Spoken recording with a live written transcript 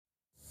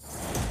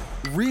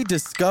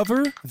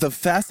Rediscover the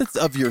facets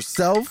of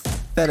yourself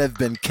that have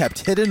been kept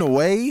hidden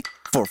away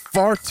for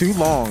far too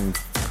long.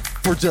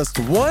 For just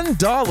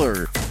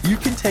 $1, you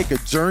can take a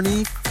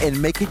journey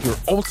and make it your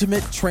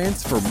ultimate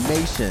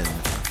transformation.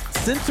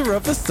 Center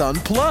of the Sun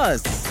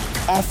Plus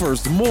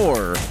offers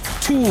more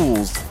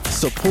tools,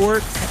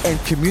 support, and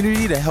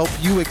community to help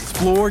you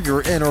explore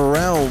your inner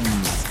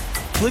realms.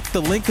 Click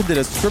the link in the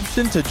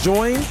description to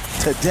join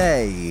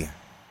today.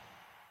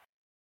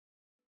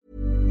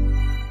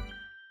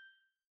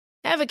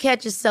 Ever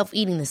catch yourself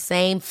eating the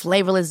same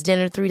flavorless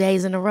dinner 3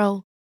 days in a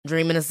row?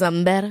 Dreaming of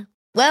something better?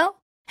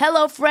 Well,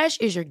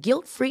 HelloFresh is your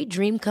guilt-free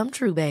dream come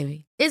true,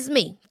 baby. It's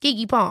me,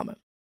 Keke Palmer.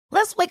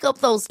 Let's wake up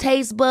those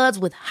taste buds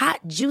with hot,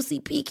 juicy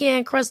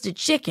pecan-crusted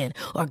chicken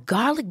or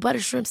garlic butter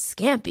shrimp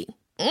scampi.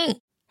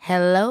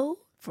 Hello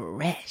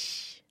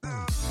Fresh.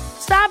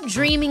 Stop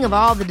dreaming of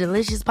all the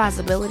delicious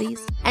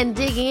possibilities and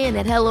dig in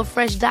at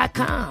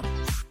HelloFresh.com.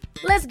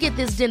 Let's get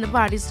this dinner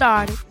party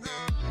started.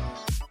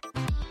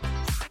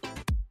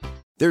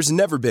 There's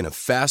never been a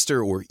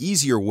faster or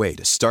easier way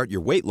to start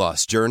your weight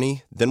loss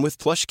journey than with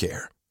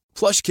PlushCare.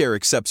 PlushCare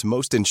accepts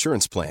most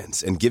insurance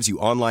plans and gives you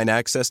online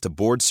access to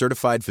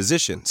board-certified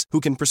physicians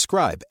who can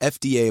prescribe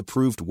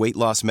FDA-approved weight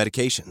loss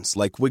medications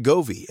like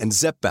Wegovy and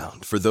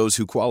Zepbound for those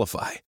who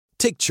qualify.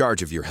 Take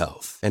charge of your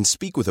health and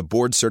speak with a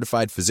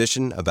board-certified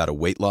physician about a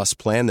weight loss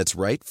plan that's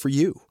right for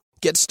you.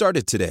 Get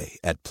started today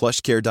at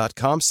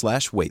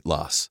plushcare.com/weight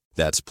loss.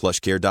 That's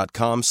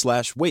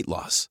plushcare.com/weight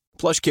loss.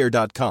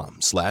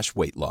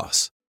 plushcare.com/weight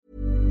loss.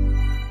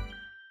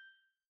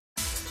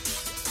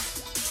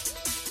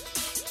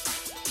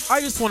 I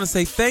just want to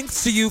say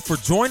thanks to you for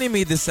joining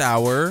me this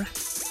hour.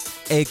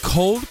 A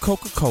cold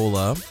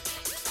Coca-Cola,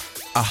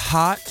 a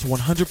hot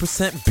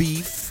 100%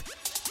 beef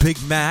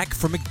Big Mac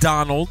from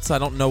McDonald's. I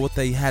don't know what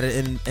they had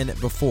in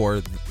it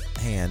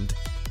beforehand.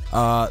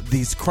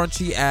 These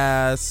crunchy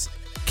ass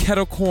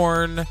kettle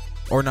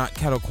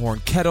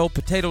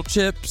potato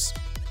chips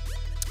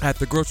at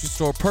the grocery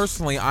store.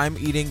 Personally, I'm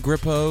eating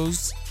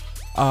Grippos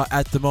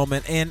at the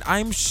moment, and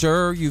I'm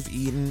sure you've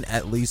eaten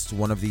at least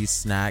one of these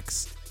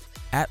snacks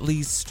at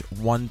least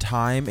one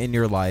time in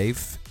your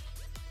life.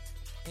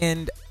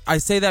 And I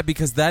say that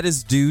because that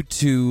is due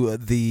to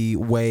the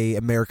way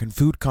American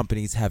food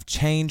companies have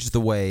changed the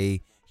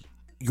way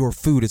your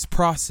food is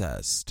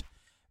processed.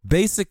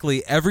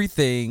 Basically,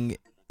 everything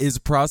is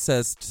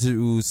processed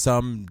to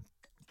some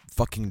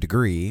fucking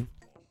degree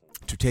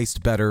to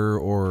taste better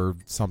or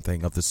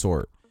something of the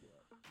sort.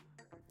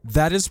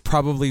 That is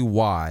probably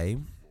why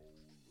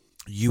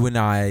you and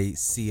I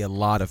see a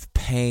lot of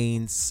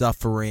pain,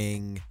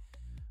 suffering,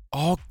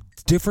 all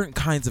different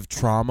kinds of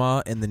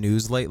trauma in the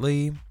news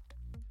lately.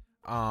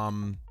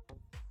 In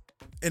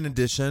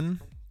addition,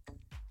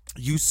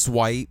 you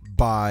swipe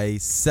by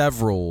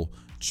several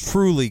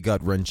truly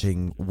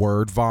gut-wrenching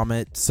word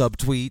vomit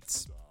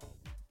subtweets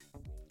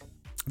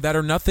that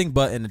are nothing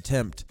but an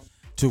attempt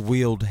to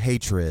wield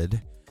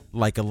hatred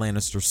like a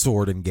Lannister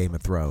sword in Game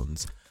of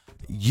Thrones.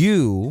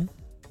 You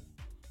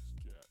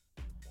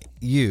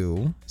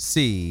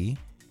see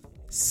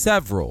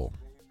several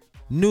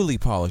newly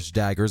polished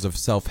daggers of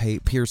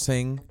self-hate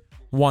piercing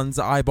one's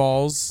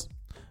eyeballs,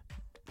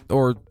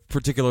 or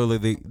particularly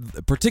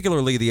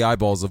the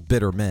eyeballs of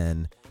bitter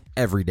men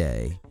every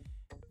day.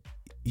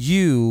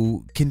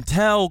 You can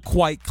tell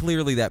quite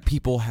clearly that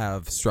people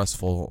have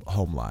stressful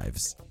home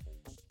lives.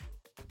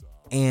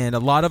 And a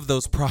lot of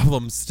those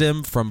problems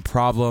stem from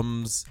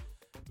problems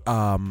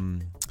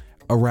around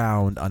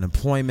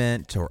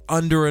unemployment or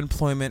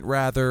underemployment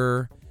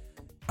rather,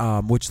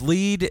 which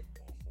lead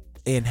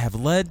and have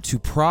led to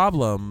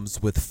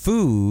problems with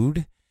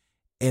food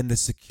and the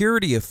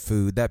security of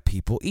food that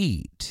people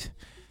eat.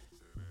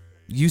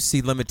 You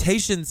see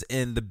limitations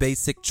in the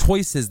basic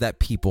choices that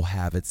people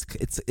have. It's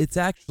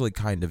actually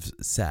kind of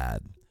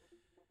sad.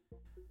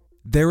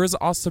 There is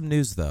awesome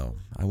news though.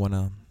 I want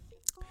to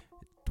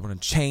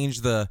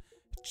change the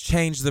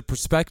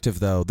perspective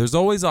though. There's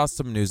always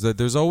awesome news.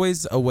 There's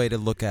always a way to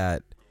look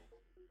at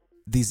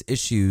these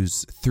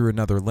issues through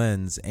another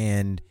lens,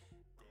 and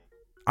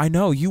I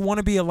know you want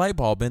to be a light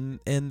bulb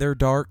in their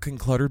dark and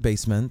cluttered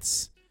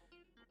basements.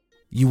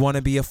 You want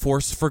to be a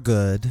force for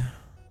good,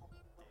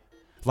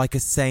 like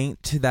a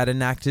saint that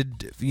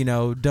enacted,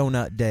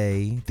 Donut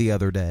Day the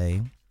other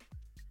day.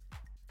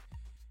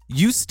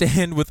 You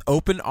stand with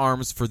open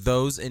arms for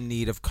those in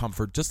need of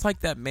comfort, just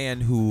like that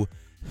man who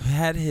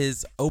had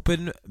his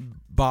open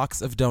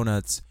box of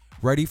donuts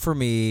ready for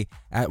me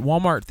at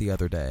Walmart the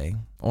other day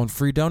on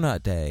Free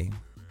Donut Day.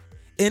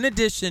 In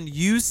addition,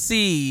 you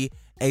see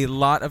a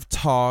lot of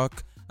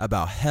talk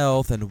about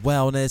health and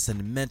wellness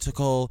and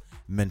mental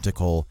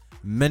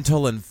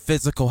and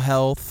physical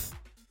health.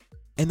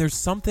 And there's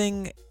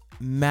something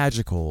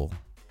magical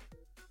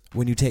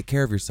when you take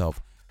care of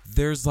yourself.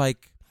 There's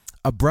like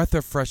a breath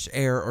of fresh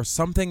air or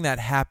something that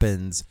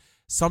happens,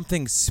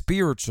 something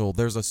spiritual.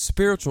 There's a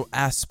spiritual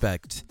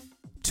aspect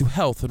to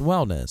health and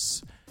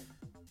wellness.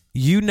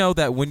 You know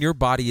that when your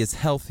body is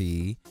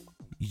healthy,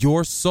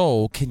 your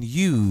soul can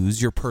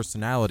use your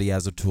personality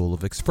as a tool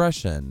of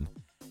expression.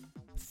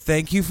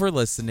 Thank you for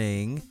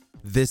listening.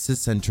 This is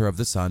Center of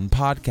the Sun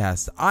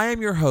podcast. I am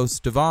your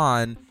host,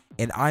 Devon,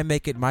 and I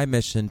make it my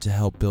mission to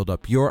help build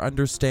up your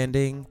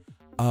understanding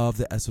of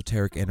the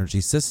esoteric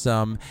energy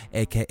system,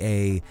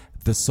 aka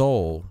the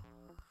soul.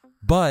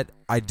 But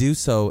I do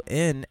so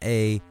in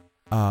a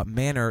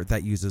manner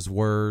that uses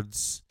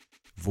words,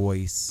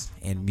 voice,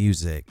 and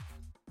music.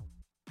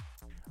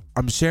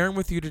 I'm sharing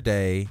with you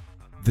today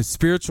the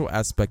spiritual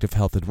aspect of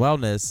health and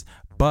wellness,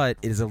 but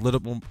it is a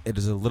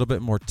little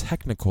bit more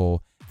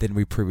technical than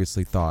we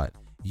previously thought.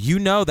 You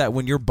know that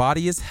when your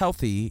body is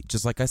healthy,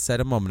 just like I said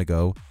a moment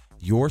ago,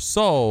 your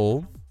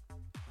soul,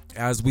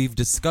 as we've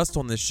discussed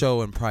on this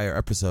show in prior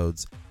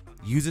episodes,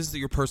 uses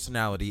your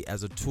personality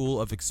as a tool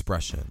of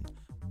expression.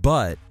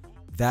 But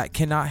that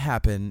cannot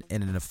happen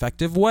in an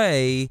effective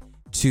way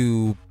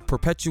to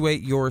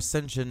perpetuate your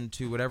ascension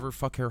to whatever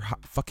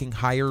fucking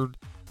higher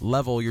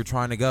level you're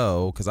trying to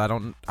go, because I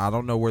don't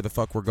know where the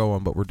fuck we're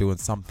going, but we're doing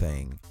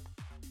something.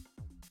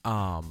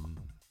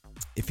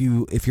 If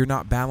you're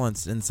not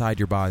balanced inside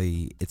your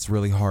body, it's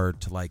really hard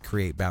to like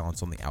create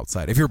balance on the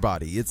outside of your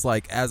body. It's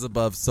like as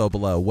above, so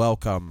below.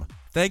 Welcome.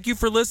 Thank you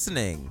for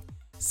listening.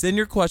 Send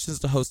your questions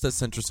to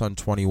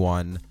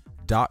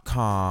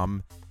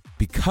host@centersun21.com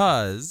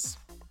because,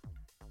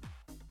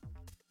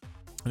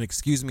 and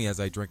excuse me as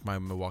I drink my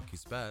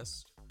Milwaukee's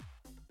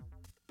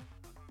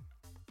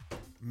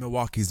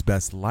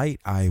Best Light,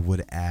 I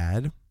would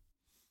add.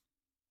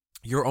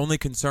 Your only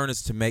concern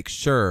is to make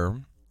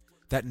sure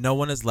that no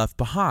one is left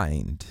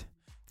behind.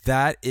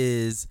 That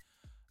is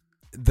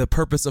the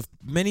purpose of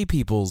many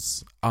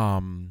people's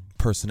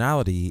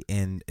personality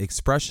and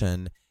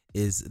expression,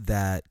 is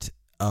that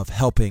of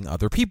helping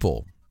other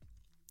people.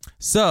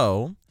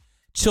 So,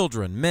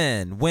 children,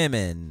 men,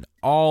 women,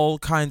 all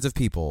kinds of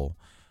people,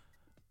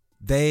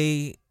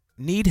 they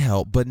need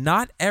help, but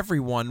not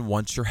everyone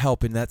wants your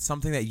help, and that's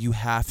something that you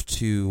have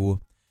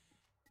to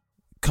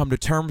come to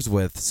terms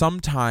with.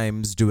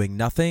 Sometimes doing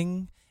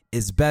nothing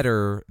is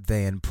better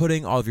than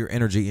putting all of your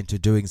energy into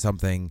doing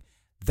something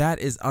that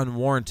is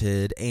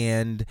unwarranted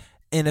and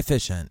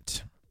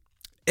inefficient.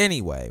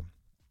 Anyway,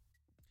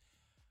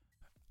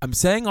 I'm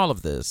saying all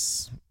of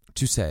this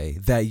to say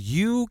that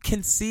you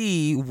can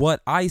see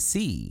what I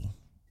see.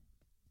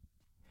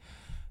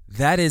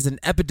 That is an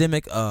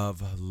epidemic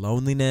of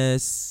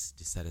loneliness,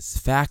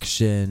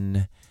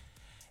 dissatisfaction,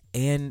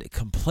 and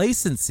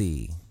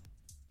complacency.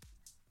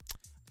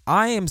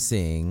 I am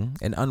seeing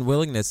an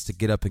unwillingness to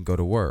get up and go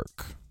to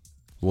work.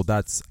 Well,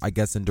 that's, I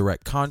guess, in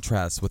direct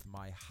contrast with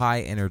my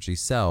high energy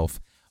self,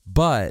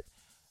 but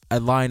a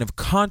line of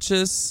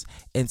conscious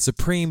and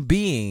supreme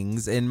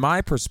beings, in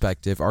my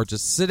perspective, are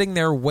just sitting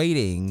there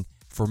waiting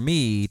for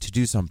me to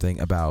do something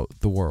about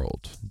the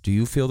world. Do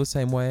you feel the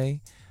same way?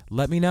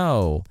 Let me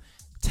know.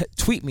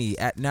 Tweet me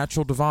at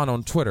Natural Devon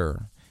on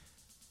Twitter.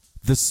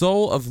 The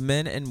soul of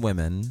men and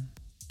women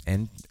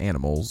and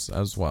animals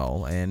as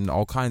well, and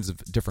all kinds of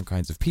different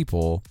kinds of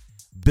people,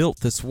 built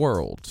this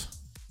world.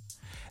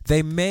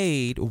 They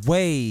made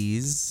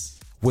ways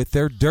with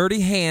their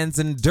dirty hands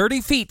and dirty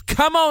feet.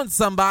 Come on,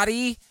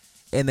 somebody.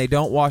 And they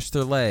don't wash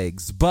their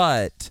legs.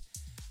 But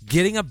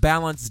getting a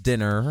balanced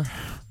dinner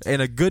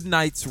and a good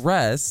night's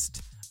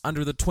rest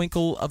under the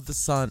twinkle of the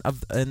sun,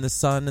 and the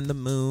sun and the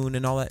moon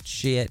and all that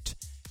shit,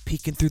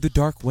 peeking through the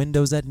dark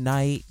windows at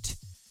night,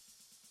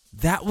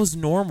 that was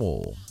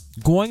normal.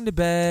 Going to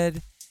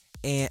bed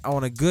and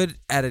on a good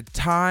at a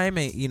time,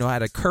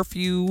 at a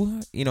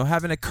curfew,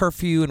 having a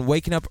curfew and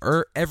waking up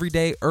every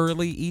day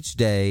early each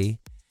day,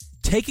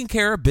 taking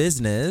care of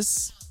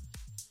business,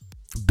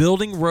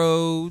 building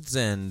roads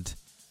and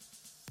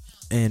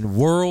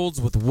worlds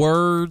with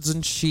words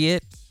and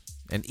shit,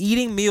 and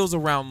eating meals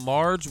around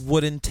large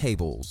wooden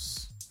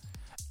tables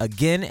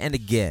again and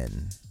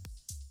again.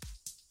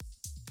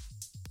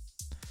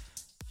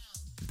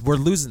 We're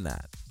losing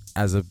that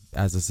as a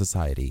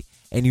society.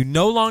 And you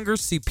no longer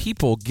see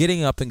people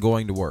getting up and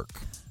going to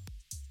work.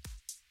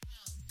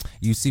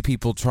 You see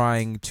people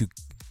trying to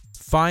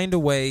find a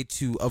way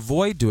to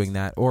avoid doing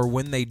that, or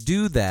when they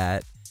do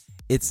that,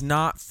 it's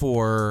not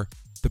for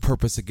the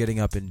purpose of getting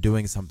up and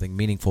doing something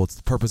meaningful. It's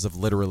the purpose of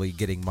literally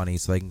getting money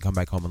so they can come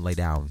back home and lay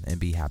down and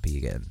be happy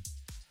again.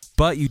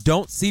 But you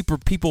don't see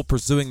people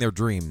pursuing their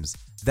dreams.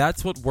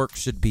 That's what work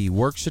should be.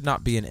 Work should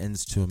not be an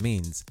ends to a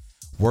means.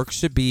 Work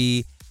should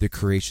be the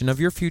creation of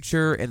your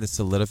future and the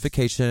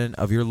solidification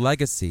of your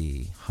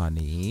legacy,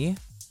 honey.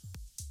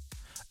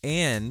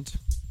 And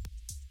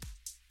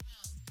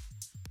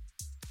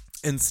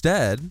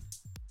instead,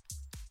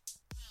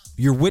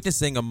 you're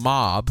witnessing a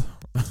mob,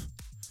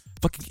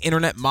 fucking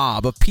internet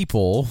mob of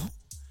people.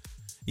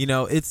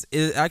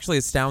 It actually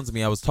astounds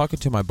me. I was talking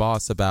to my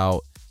boss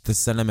about the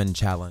cinnamon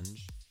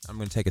challenge. I'm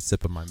going to take a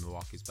sip of my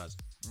Milwaukee's Best.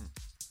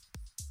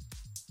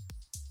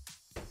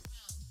 I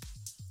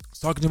was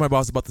talking to my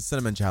boss about the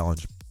cinnamon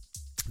challenge.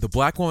 The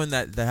black woman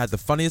that had the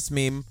funniest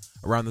meme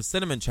around the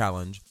cinnamon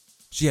challenge,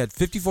 she had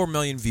 54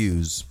 million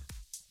views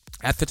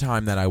at the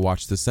time that I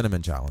watched the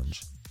cinnamon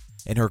challenge.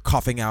 And her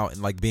coughing out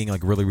and being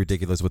really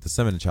ridiculous with the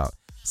cinnamon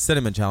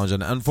challenge.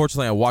 And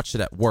unfortunately, I watched it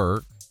at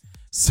work.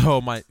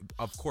 So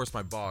of course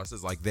my boss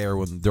is like there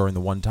during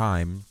the one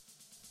time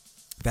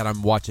that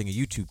I'm watching a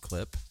YouTube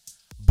clip.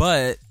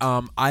 But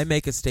I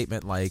make a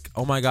statement like,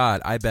 oh my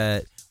God, I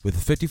bet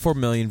with 54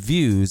 million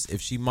views, if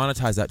she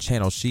monetized that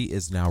channel, she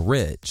is now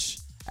rich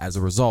as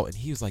a result. And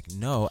he was like,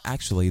 no,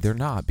 actually they're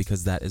not,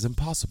 because that is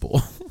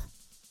impossible.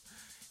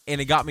 And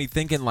it got me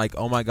thinking like,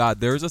 oh my God,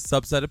 there's a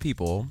subset of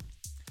people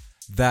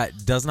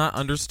that does not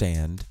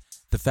understand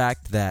the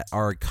fact that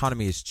our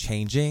economy is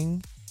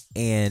changing.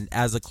 And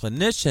as a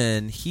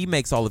clinician, he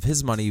makes all of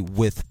his money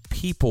with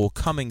people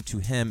coming to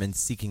him and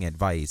seeking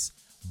advice.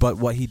 But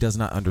what he does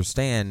not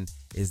understand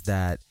is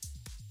that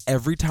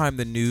every time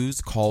the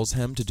news calls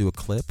him to do a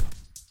clip,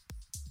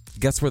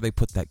 guess where they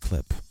put that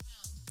clip?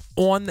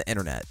 On the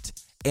internet.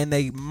 And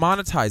they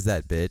monetize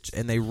that bitch,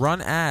 and they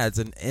run ads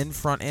and in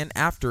front and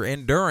after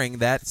and during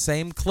that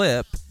same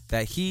clip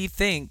that he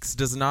thinks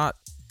does not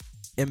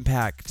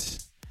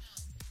impact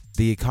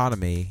the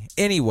economy.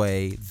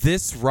 Anyway,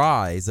 this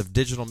rise of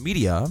digital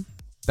media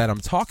that I'm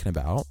talking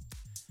about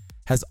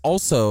has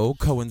also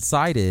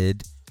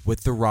coincided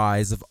with the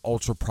rise of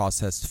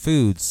ultra-processed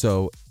foods.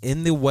 So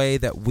in the way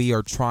that we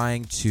are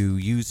trying to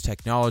use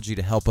technology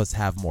to help us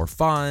have more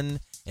fun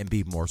and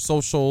be more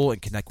social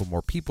and connect with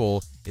more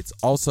people, it's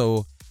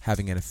also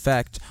having an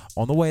effect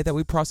on the way that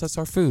we process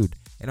our food.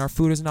 And our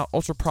food is now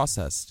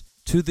ultra-processed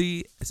to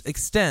the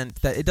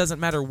extent that it doesn't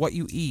matter what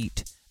you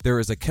eat, there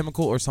is a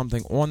chemical or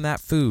something on that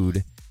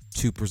food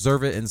to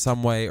preserve it in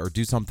some way or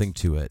do something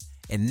to it.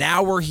 And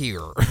now we're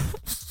here.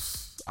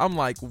 I'm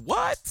like,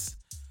 what?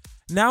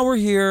 Now we're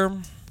here.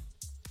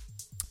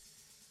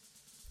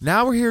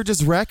 Now we're here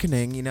just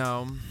reckoning, you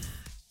know.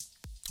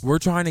 We're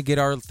trying to get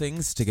our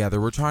things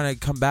together. We're trying to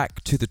come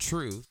back to the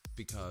truth,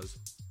 because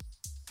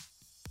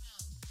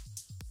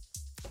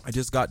I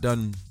just got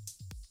done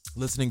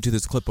listening to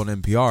this clip on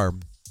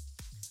NPR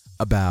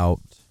about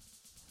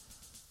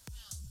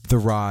the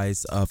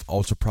rise of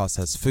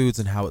ultra-processed foods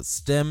and how it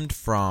stemmed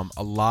from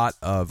a lot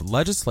of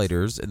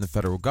legislators in the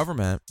federal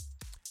government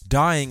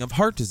dying of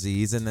heart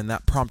disease. And then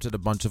that prompted a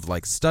bunch of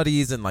like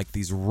studies and like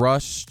these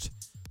rushed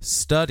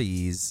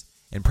studies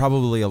and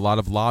probably a lot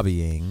of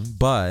lobbying,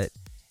 but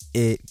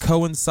it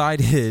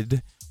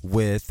coincided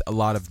with a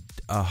lot of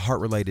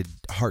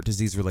heart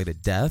disease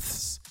related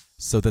deaths.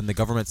 So then the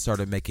government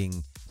started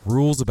making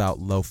rules about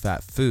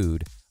low-fat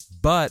food.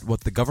 But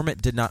what the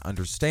government did not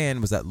understand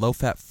was that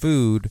low-fat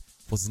food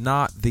was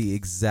not the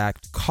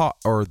exact cause,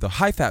 or the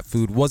high-fat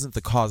food wasn't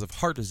the cause of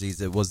heart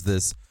disease. It was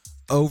this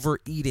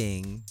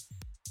overeating.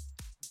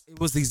 It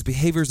was these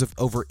behaviors of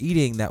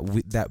overeating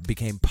that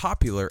became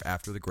popular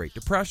after the Great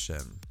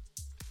Depression.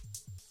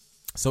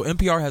 So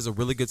NPR has a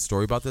really good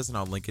story about this, and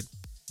I'll link it.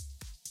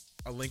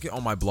 I'll link it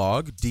on my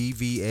blog,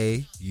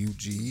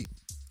 DVAUG.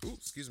 Ooh,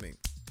 excuse me.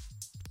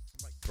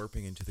 I'm like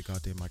burping into the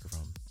goddamn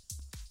microphone.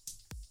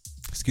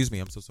 Excuse me,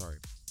 I'm so sorry.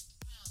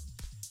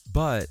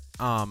 But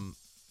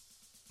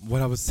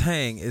what I was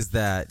saying is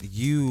that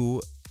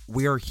you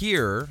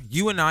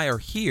and I are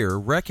here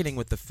reckoning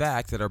with the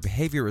fact that our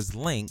behavior is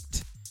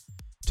linked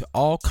to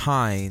all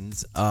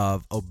kinds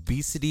of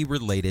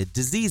obesity-related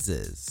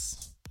diseases.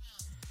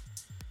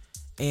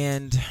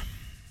 And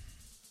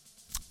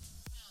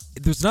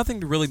there's nothing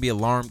to really be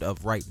alarmed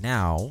of right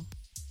now.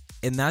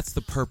 And that's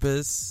the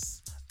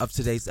purpose of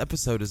today's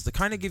episode, is to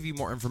kind of give you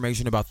more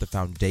information about the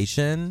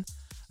foundation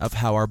of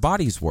how our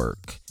bodies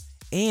work.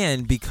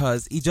 And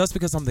because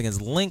something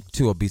is linked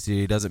to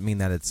obesity doesn't mean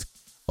that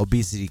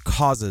obesity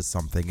causes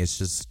something. It's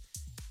just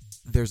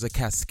there's a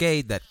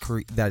cascade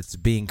that's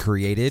being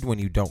created when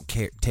you don't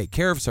take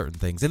care of certain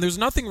things. And there's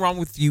nothing wrong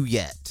with you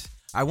yet.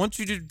 I want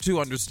you to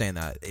understand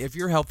that. If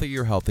you're healthy,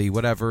 you're healthy.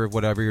 Whatever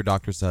your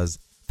doctor says,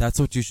 that's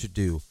what you should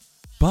do.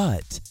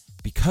 But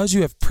because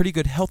you have pretty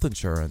good health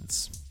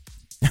insurance,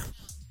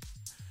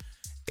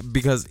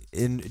 because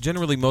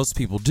generally most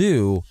people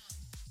do,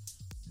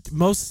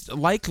 most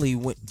likely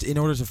in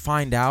order to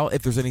find out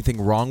if there's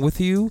anything wrong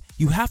with you,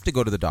 you have to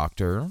go to the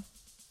doctor.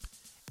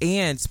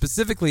 And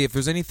specifically, if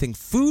there's anything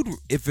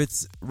if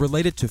it's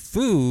related to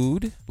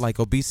food,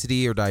 like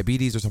obesity or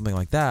diabetes or something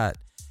like that,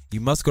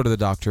 you must go to the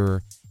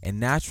doctor. And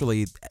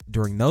naturally,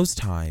 during those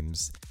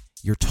times,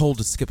 you're told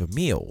to skip a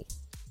meal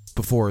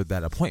before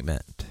that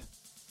appointment.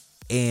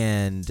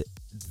 And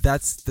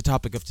that's the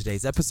topic of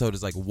today's episode,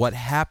 is like what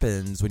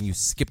happens when you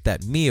skip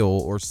that meal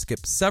or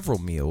skip several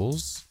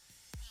meals.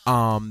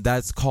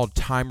 That's called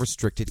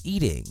time-restricted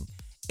eating.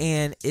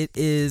 And it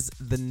is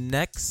the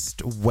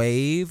next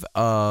wave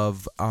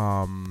of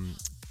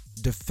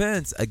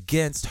defense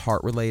against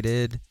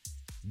heart-related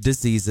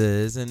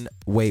diseases and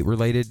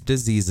weight-related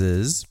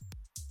diseases.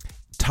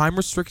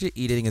 Time-restricted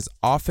eating is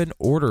often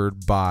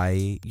ordered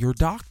by your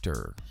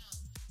doctor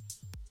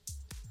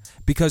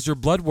because your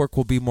blood work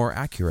will be more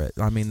accurate.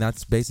 I mean,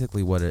 that's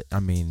basically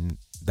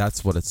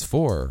that's what it's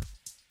for.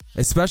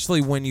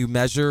 Especially when you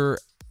measure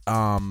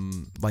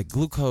like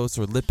glucose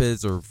or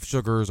lipids or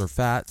sugars or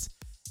fats,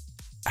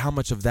 how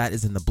much of that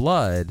is in the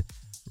blood.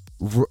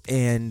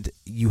 And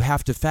you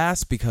have to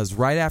fast because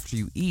right after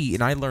you eat,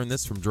 and I learned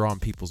this from drawing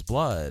people's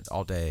blood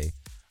all day,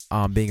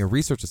 being a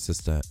research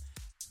assistant,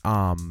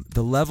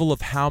 the level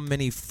of how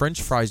many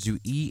French fries you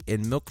eat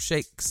and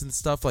milkshakes and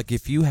stuff. Like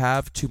if you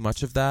have too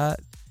much of that,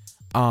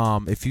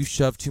 if you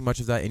shove too much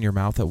of that in your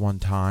mouth at one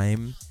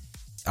time,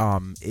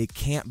 it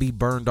can't be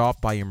burned off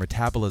by your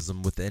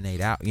metabolism within 8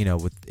 hours.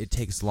 It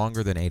takes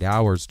longer than 8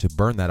 hours to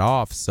burn that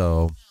off.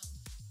 So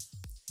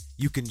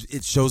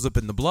it shows up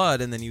in the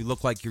blood, and then you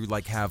look like you're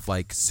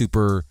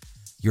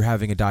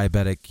having a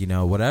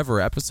diabetic,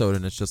 whatever episode.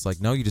 And it's just like,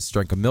 no, you just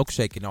drank a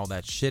milkshake and all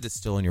that shit is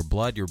still in your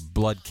blood. Your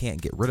blood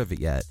can't get rid of it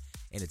yet.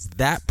 And it's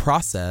that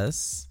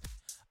process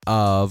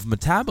of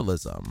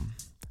metabolism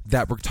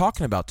that we're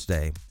talking about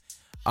today.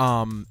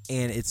 And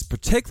it's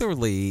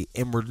particularly,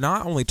 and we're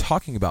not only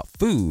talking about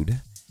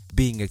food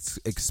being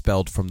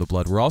expelled from the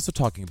blood, we're also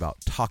talking about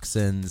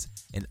toxins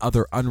and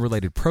other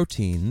unrelated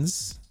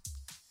proteins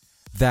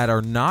that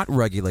are not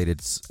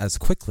regulated as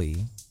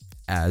quickly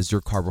as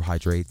your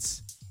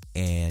carbohydrates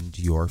and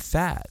your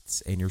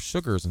fats and your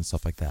sugars and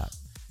stuff like that.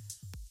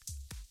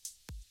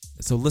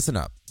 So listen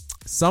up.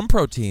 Some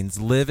proteins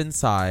live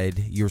inside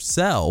your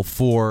cell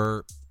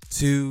for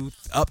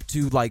up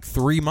to like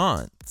 3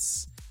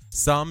 months.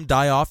 Some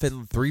die off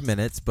in 3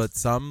 minutes, but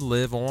some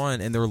live on,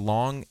 and they're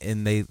long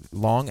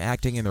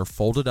acting, and they're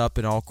folded up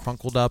and all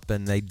crunkled up,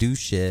 and they do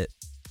shit.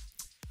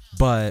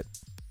 But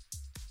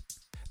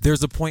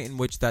there's a point in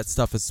which that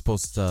stuff is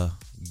supposed to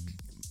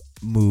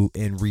move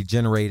and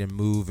regenerate and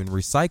move and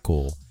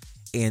recycle.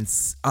 And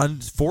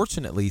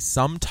unfortunately,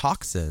 some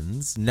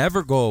toxins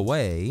never go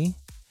away,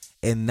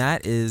 and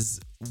that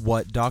is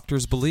what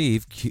doctors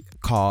believe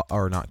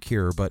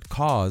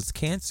cause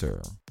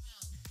cancer.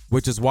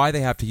 Which is why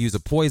they have to use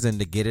a poison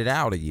to get it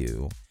out of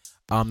you.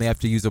 They have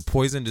to use a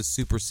poison to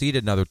supersede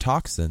another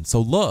toxin. So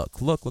look.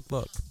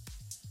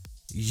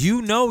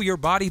 You know your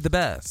body the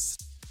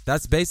best.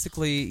 That's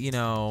basically,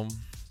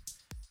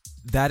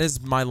 that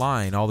is my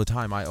line all the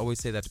time. I always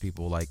say that to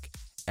people. Like,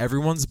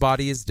 everyone's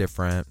body is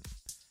different.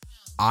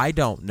 I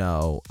don't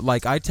know.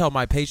 Like, I tell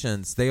my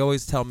patients, they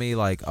always tell me,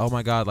 like, oh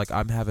my God, like,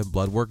 I'm having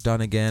blood work done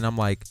again. I'm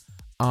like,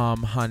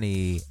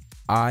 honey,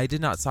 I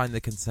did not sign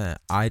the consent.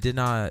 I did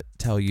not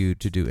tell you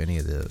to do any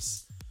of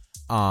this.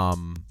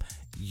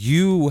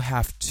 You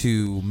have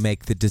to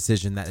make the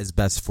decision that is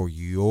best for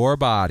your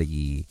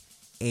body.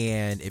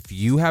 And if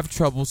you have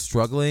trouble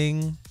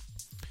struggling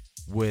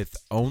with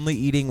only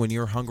eating when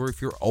you're hungry,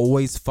 if you're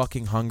always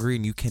fucking hungry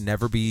and you can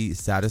never be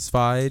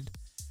satisfied,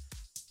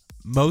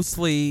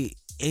 mostly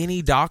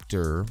any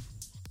doctor,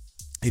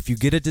 if you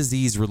get a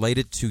disease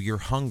related to your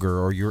hunger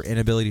or your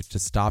inability to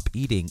stop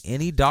eating,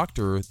 any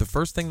doctor, the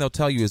first thing they'll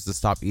tell you is to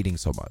stop eating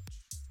so much.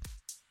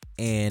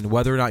 And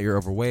whether or not you're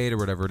overweight or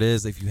whatever it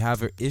is, if you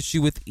have an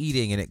issue with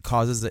eating and it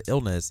causes an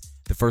illness,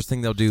 the first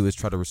thing they'll do is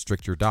try to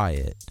restrict your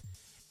diet.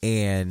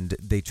 And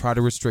they try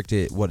to restrict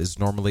it, what is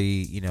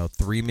normally,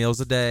 3 meals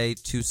a day,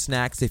 2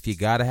 snacks. If you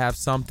got to have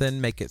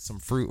something, make it some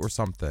fruit or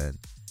something.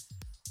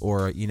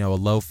 Or, a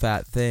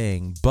low-fat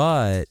thing.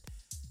 But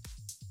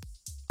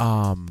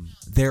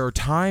there are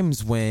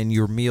times when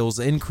your meals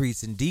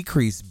increase and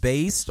decrease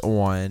based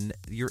on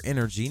your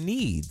energy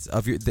needs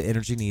the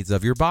energy needs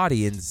of your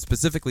body, and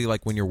specifically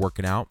like when you're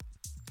working out.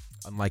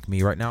 Unlike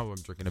me right now, I'm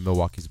drinking a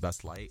Milwaukee's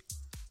Best Light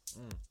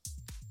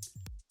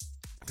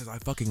because I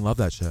fucking love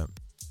that shit.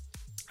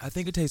 I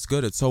think it tastes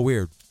good. It's so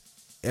weird.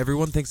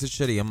 Everyone thinks it's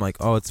shitty. I'm like,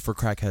 oh, it's for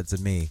crackheads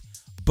and me.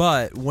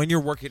 But when you're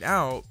working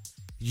out,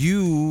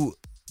 you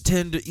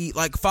tend to eat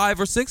like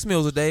 5 or 6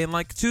 meals a day and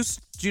like 2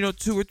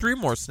 or 3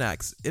 more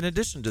snacks in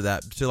addition to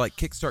that to like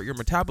kickstart your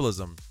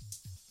metabolism,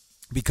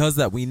 because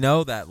that we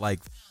know that like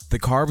the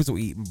carbs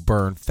we eat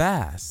burn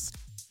fast.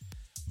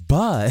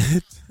 But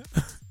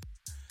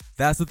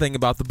that's the thing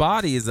about the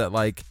body, is that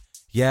like,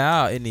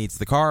 yeah, it needs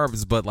the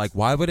carbs, but like,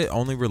 why would it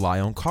only rely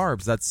on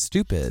carbs? That's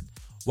stupid.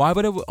 Why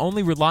would it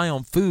only rely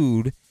on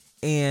food?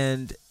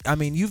 And I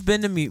mean, you've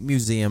been to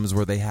museums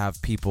where they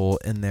have people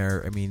in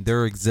there. I mean,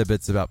 there are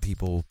exhibits about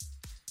people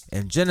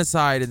and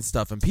genocide and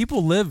stuff, and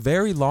people live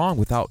very long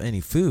without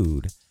any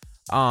food.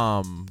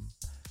 So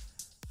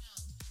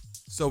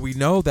we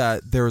know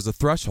that there is a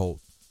threshold.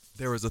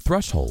 There is a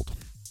threshold.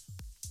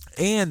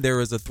 And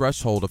there is a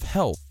threshold of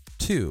health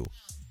too.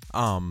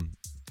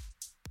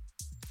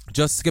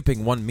 Just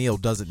skipping one meal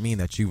doesn't mean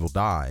that you will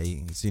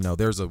die. So,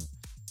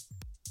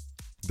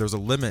 there's a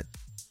limit.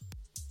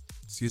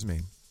 Excuse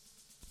me.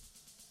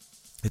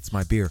 It's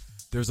my beer.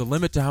 There's a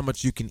limit to how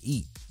much you can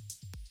eat.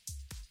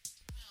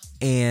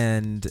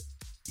 And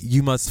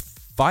you must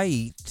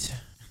fight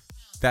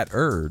that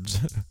urge.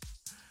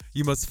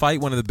 You must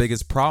fight one of the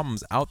biggest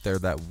problems out there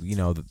that,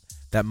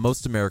 that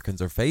most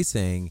Americans are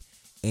facing.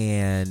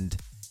 And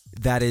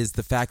that is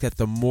the fact that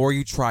the more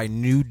you try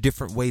new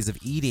different ways of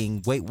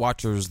eating, Weight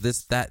Watchers,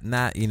 this, that, and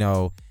that,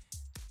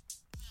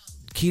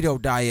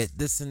 keto diet,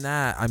 this and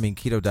that. I mean,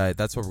 keto diet,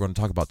 that's what we're going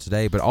to talk about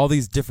today. But all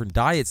these different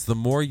diets, the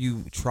more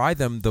you try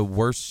them, the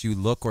worse you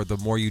look, or the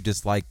more you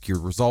dislike your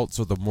results,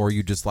 or the more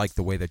you dislike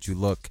the way that you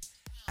look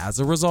as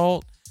a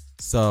result.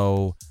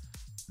 So,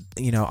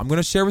 I'm going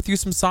to share with you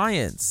some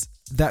science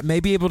that may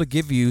be able to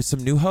give you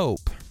some new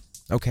hope.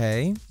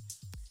 Okay?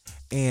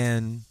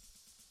 And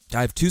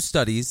I have 2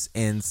 studies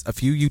and a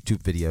few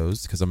YouTube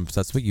videos, because I'm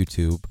obsessed with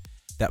YouTube,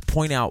 that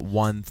point out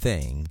one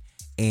thing.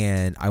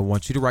 And I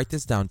want you to write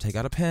this down. Take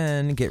out a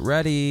pen, get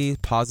ready,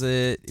 pause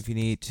it if you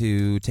need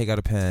to, take out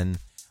a pen.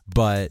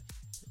 But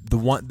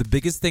the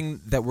biggest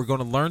thing that we're going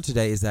to learn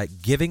today is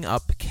that giving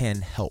up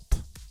can help.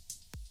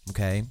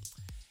 Okay?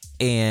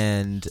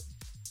 And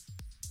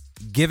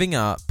giving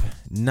up,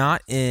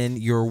 not in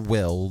your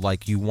will,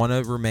 like you want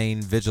to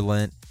remain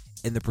vigilant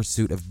in the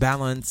pursuit of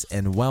balance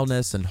and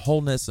wellness and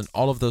wholeness and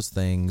all of those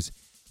things.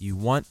 You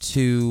want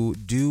to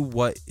do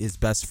what is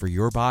best for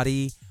your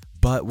body,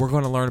 but we're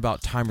going to learn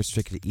about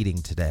time-restricted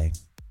eating today.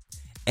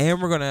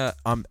 And we're going to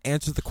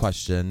answer the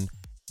question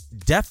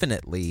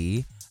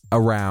definitely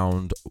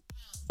around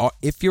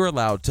if you're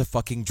allowed to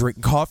fucking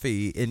drink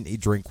coffee and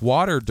drink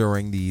water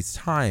during these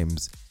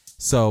times.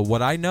 So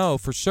what I know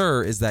for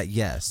sure is that,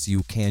 yes,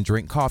 you can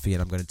drink coffee,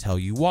 and I'm going to tell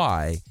you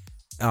why.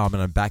 And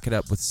I back it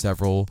up with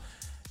several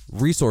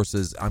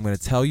resources. I'm going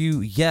to tell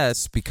you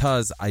yes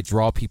because I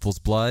draw people's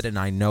blood, and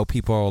I know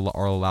people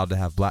are allowed to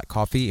have black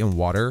coffee and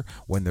water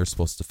when they're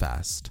supposed to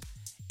fast.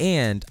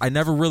 And I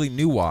never really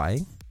knew why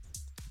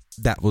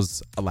that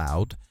was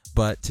allowed,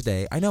 but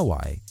today I know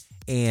why.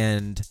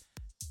 And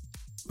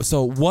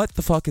so what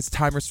the fuck is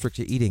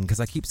time-restricted eating? Because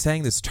I keep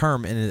saying this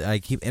term, and I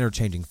keep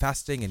interchanging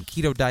fasting and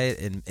keto diet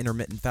and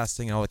intermittent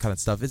fasting and all that kind of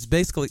stuff. It's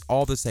basically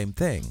all the same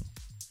thing.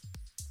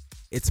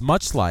 It's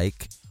much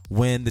like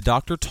when the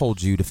doctor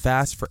told you to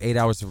fast for 8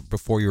 hours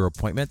before your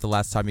appointment, the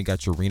last time you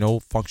got your renal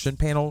function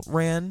panel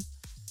ran,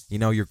 you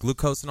know, your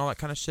glucose and all that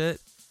kind of shit.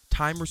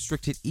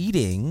 Time-restricted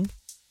eating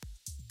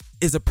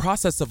is a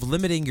process of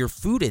limiting your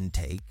food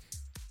intake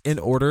in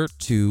order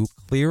to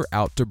clear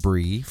out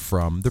debris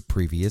from the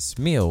previous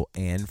meal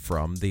and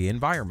from the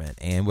environment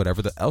and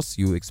whatever else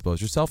you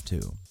expose yourself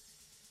to.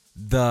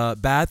 The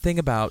bad thing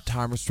about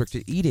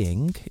time-restricted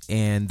eating,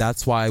 and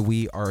that's why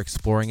we are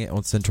exploring it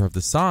on Center of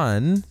the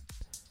Sun,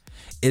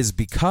 is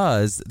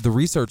because the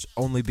research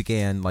only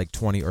began like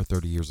 20 or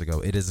 30 years ago.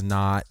 It is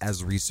not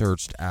as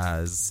researched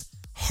as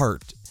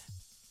heart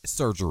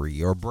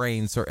surgery or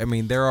brain surgery. I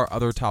mean, there are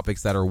other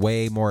topics that are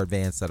way more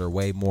advanced, that are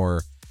way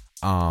more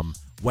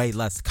way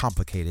less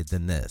complicated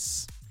than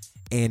this.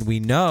 And we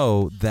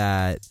know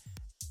that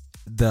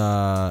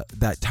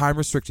that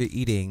time-restricted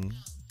eating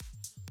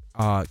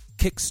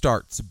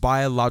kickstarts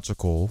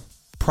biological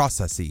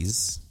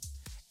processes.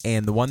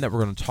 And the one that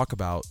we're going to talk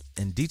about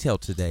in detail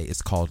today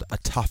is called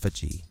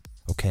autophagy.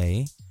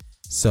 Okay?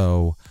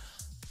 So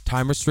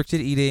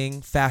time-restricted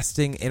eating,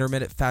 fasting,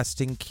 intermittent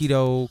fasting,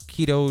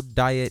 keto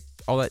diet,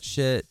 all that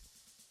shit,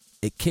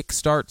 it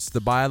kickstarts the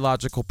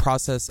biological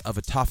process of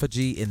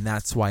autophagy, and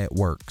that's why it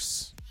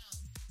works.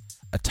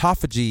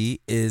 Autophagy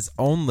has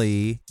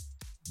only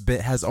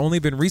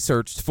been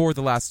researched for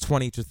the last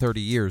 20 to 30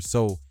 years,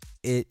 so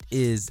it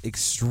is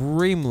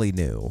extremely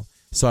new.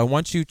 So I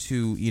want you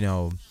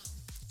to,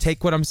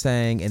 take what I'm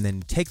saying and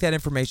then take that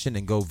information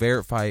and go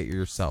verify it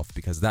yourself,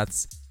 because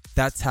that's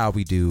how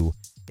we do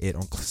it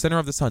on Center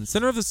of the Sun.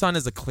 Center of the Sun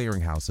is a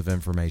clearinghouse of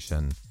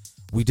information.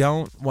 We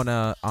don't want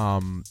to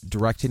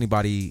direct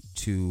anybody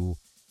to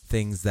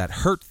things that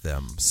hurt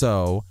them.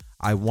 So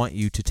I want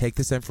you to take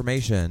this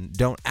information,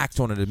 don't act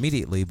on it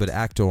immediately, but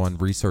act on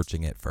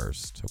researching it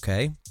first,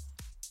 okay?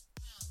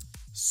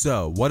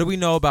 So what do we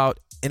know about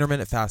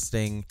intermittent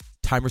fasting,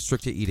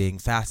 time-restricted eating,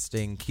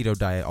 fasting, keto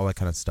diet, all that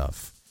kind of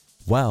stuff?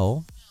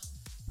 Well,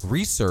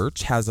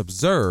 research has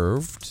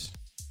observed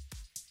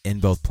in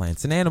both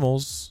plants and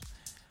animals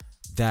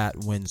that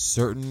when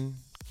certain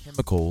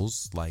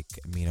chemicals like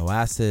amino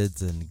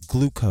acids and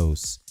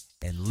glucose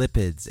and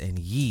lipids and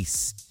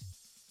yeast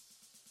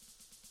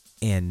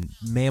and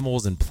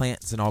mammals and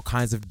plants and all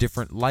kinds of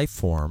different life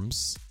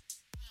forms,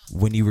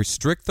 when you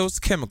restrict those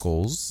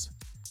chemicals,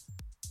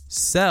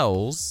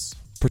 cells,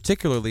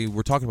 particularly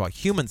we're talking about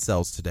human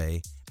cells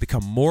today,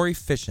 become more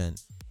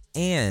efficient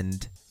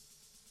and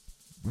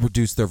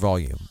reduce their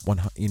volume.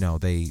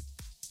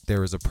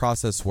 There is a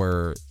process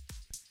where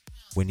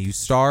when you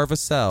starve a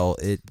cell,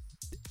 it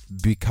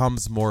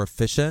becomes more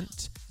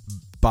efficient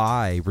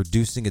by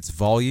reducing its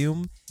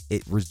volume.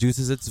 It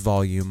reduces its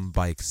volume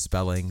by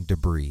expelling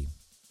debris.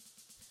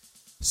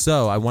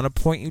 So I want to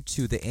point you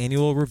to the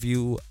Annual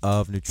Review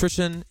of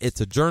Nutrition.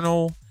 It's a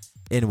journal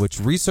in which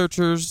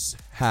researchers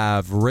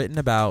have written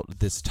about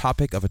this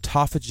topic of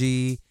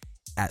autophagy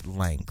at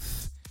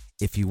length.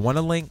 If you want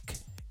a link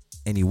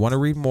and you want to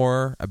read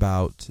more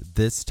about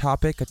this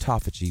topic,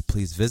 autophagy,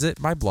 please visit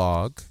my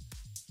blog,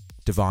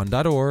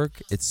 Devon.org.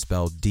 It's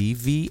spelled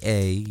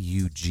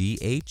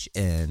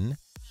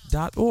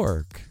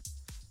DVAUGHN.org.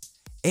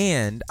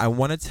 And I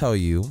want to tell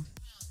you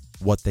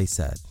what they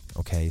said.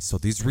 Okay, so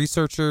these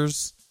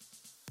researchers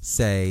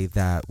say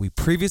that we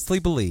previously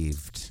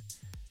believed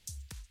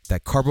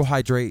that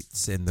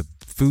carbohydrates in the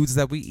foods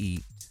that we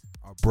eat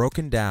are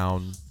broken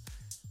down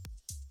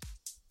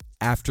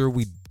after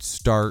we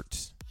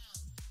start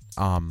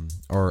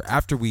or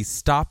after we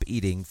stop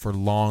eating for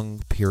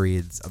long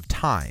periods of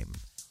time.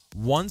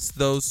 Once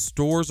those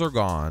stores are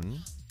gone,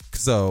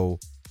 so,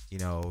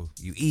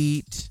 you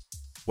eat,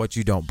 What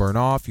you don't burn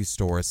off, you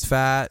store as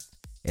fat,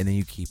 and then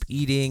you keep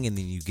eating, and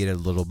then you get a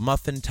little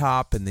muffin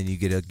top, and then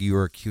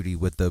you're a cutie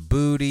with the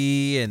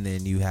booty, and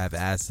then you have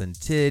ass and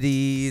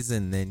titties,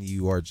 and then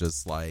you are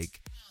just like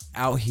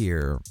out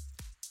here.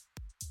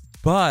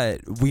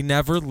 But we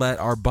never let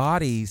our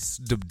bodies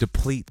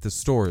deplete the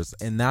stores,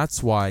 and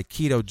that's why the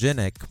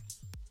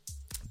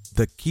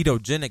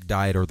ketogenic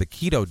diet or the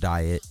keto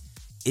diet,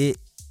 it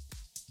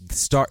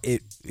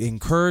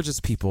encourages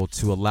people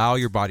to allow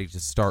your body to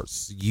start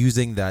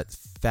using that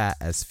fat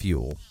as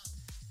fuel.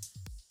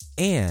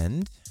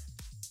 And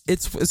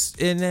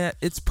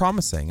it's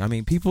promising. I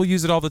mean, people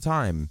use it all the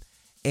time.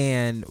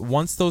 And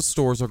once those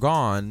stores are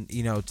gone,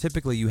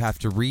 typically you have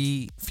to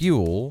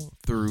refuel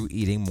through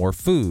eating more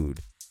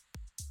food.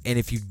 And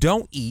if you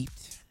don't eat,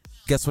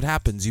 guess what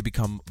happens? You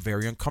become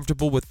very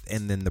uncomfortable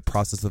and then the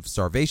process of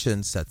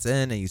starvation sets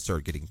in and you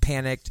start getting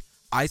panicked.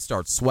 I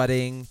start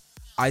sweating.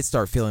 I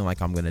start feeling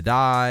like I'm going to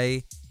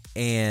die.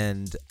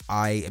 And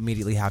I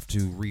immediately have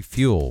to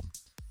refuel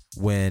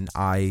when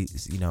I,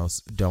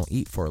 don't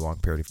eat for a long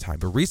period of time.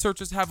 But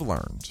researchers have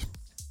learned,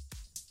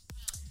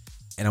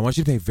 and I want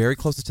you to pay very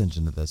close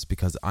attention to this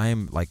because I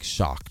am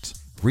shocked.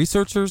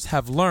 Researchers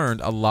have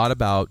learned a lot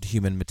about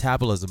human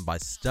metabolism by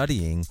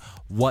studying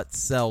what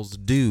cells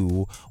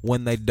do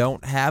when they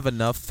don't have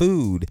enough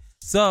food.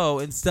 So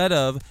instead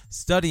of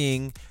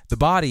studying the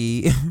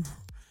body,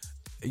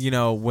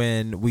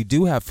 when we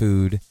do have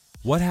food,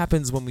 what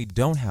happens when we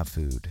don't have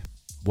food?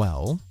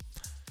 Well,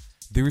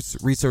 the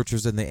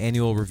researchers in the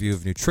Annual Review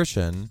of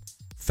Nutrition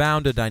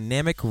found a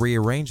dynamic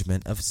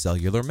rearrangement of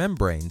cellular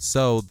membranes.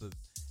 So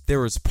there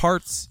was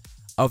parts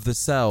of the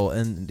cell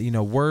and,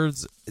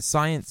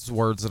 science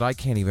words that I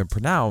can't even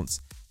pronounce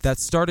that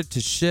started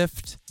to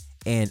shift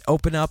and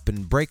open up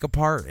and break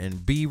apart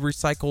and be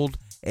recycled.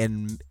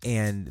 And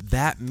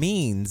that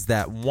means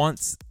that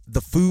once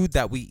the food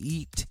that we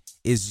eat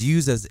is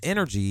used as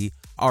energy,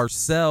 our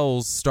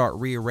cells start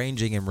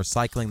rearranging and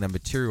recycling the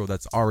material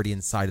that's already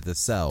inside of the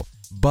cell.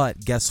 But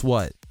guess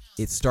what?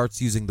 It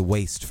starts using the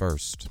waste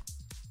first.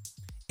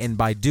 And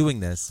by doing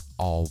this,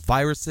 all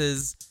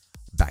viruses,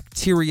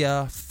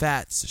 bacteria,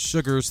 fats,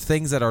 sugars,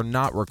 things that are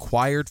not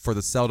required for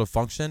the cell to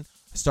function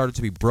started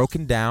to be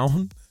broken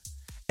down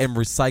and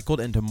recycled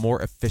into more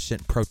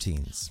efficient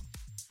proteins.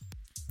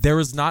 There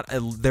is not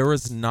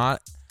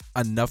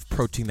enough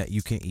protein that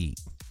you can eat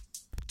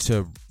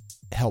to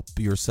help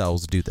your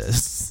cells do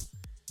this.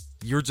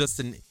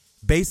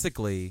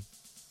 Basically,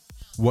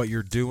 what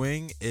you're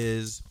doing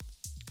is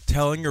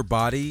telling your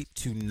body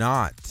to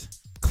not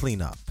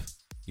clean up.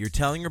 You're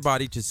telling your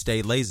body to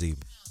stay lazy.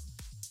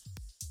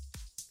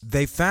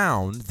 They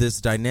found this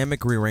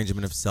dynamic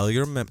rearrangement of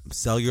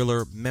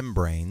cellular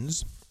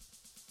membranes,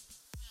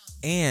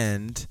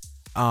 and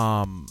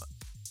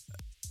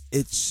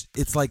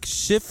it's like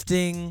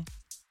shifting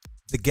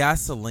the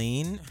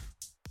gasoline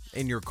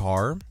in your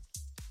car.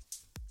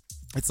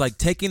 It's like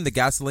taking the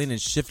gasoline and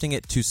shifting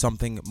it to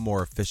something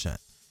more efficient,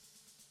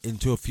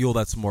 into a fuel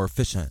that's more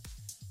efficient.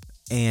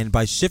 And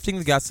by shifting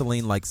the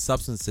gasoline-like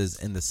substances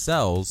in the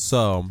cells,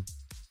 so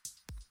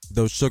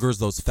those sugars,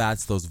 those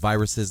fats, those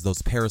viruses,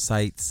 those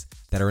parasites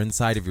that are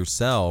inside of your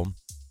cell,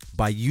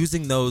 by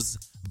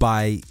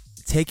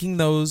taking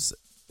those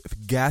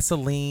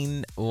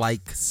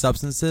gasoline-like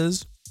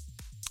substances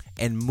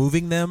and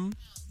moving them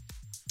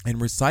and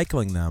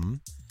recycling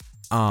them,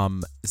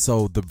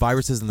 so the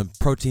viruses and the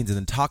proteins and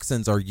the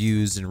toxins are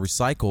used and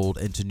recycled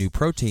into new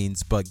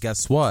proteins. But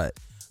guess what?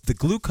 The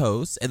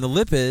glucose and the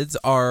lipids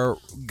are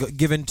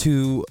given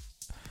to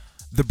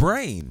the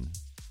brain.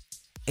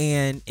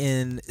 And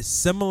in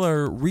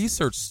similar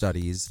research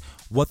studies,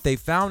 what they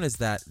found is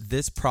that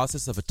this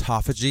process of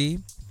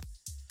autophagy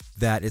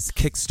that is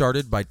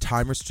kickstarted by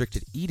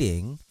time-restricted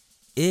eating,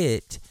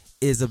 it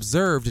is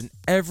observed in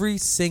every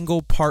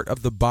single part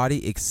of the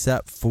body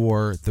except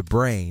for the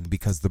brain,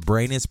 because the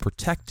brain is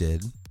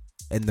protected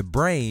and the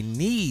brain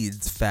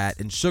needs fat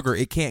and sugar.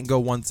 It can't go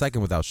 1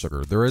 second without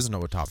sugar. There is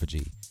no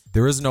autophagy.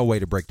 There is no way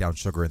to break down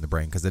sugar in the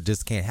brain because it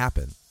just can't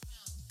happen.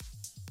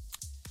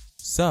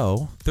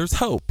 So there's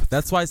hope.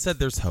 That's why I said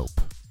there's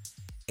hope.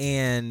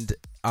 And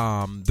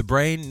the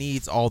brain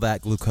needs all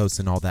that glucose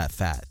and all that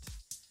fat.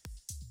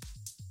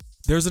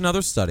 There's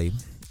another study.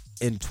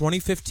 In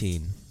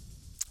 2015,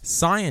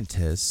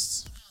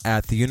 scientists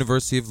at the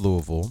University of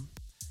Louisville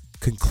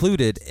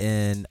concluded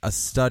in a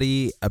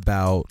study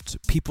about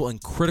people in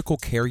critical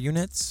care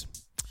units.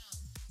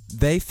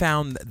 They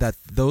found that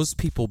those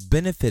people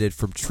benefited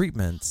from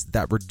treatments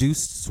that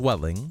reduced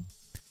swelling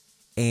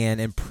and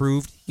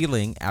improved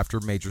healing after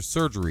major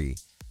surgery.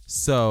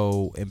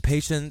 So in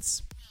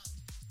patients,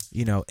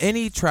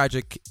 any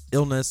tragic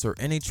illness or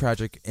any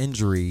tragic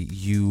injury,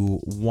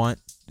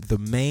 the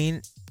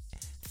main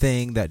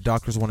thing that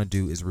doctors want to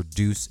do is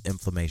reduce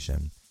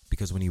inflammation.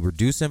 Because when you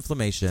reduce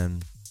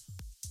inflammation,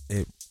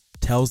 it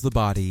tells the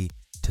body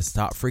to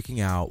stop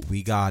freaking out.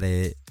 We got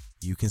it.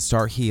 You can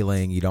start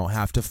healing. You don't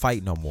have to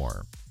fight no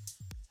more.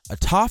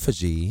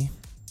 Autophagy,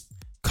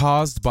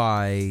 caused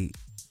by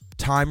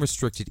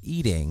time-restricted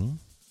eating,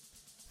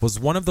 was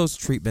one of those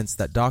treatments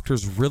that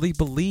doctors really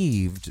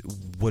believed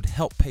would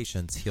help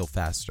patients heal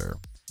faster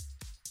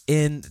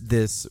in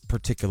this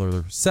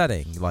particular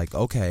setting. Like,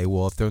 okay,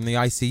 well, if they're in the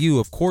ICU,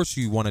 of course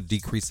you want to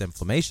decrease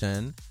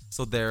inflammation.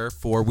 So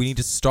therefore, we need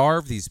to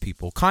starve these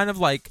people. Kind of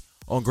like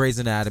on Grey's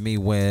Anatomy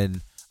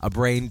when a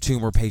brain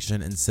tumor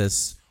patient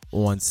insists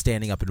on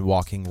standing up and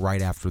walking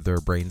right after their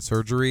brain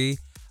surgery.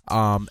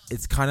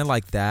 It's kind of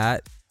like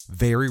that.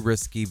 Very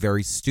risky,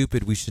 very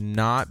stupid. We should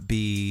not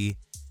be,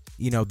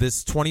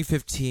 this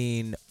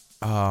 2015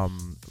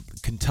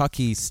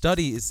 Kentucky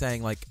study is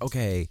saying like,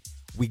 okay,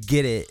 we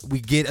get it. We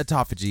get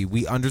autophagy.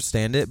 We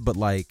understand it, but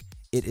like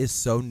it is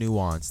so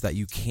nuanced that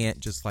you can't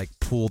just like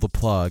pull the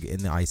plug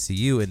in the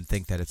ICU and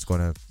think that it's going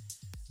to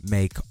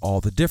make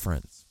all the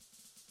difference.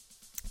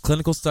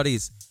 Clinical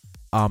studies,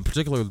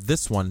 particularly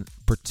this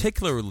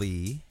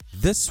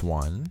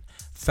one,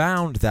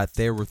 found that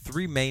there were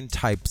three main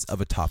types of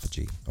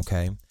autophagy,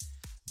 okay?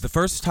 The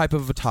first type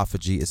of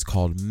autophagy is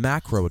called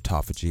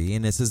macroautophagy,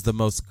 and this is the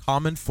most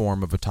common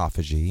form of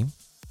autophagy.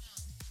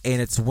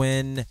 And it's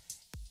when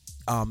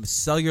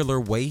cellular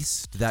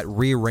waste,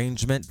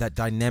 that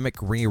dynamic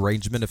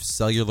rearrangement of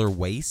cellular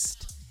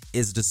waste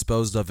is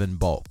disposed of in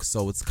bulk.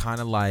 So it's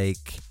kind of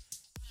like,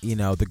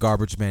 the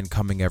garbage man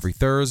coming every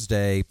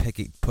Thursday,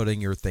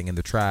 putting your thing in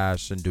the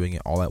trash and doing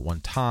it all at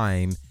one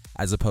time,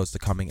 as opposed to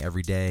coming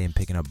every day and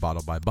picking up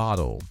bottle by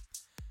bottle.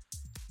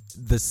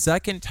 The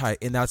second type,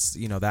 and that's,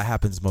 that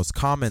happens most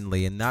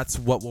commonly, and that's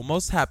what will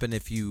most happen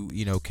if you,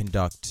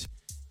 conduct,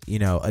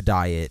 a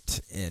diet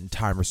and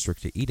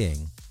time-restricted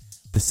eating.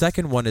 The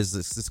second one is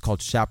this is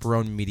called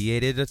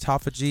chaperone-mediated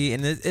autophagy,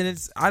 and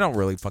it's I don't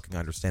really fucking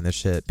understand this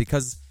shit,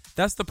 because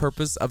that's the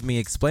purpose of me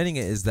explaining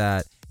it, is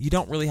that you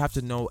don't really have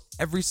to know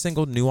every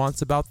single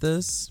nuance about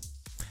this.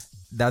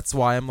 That's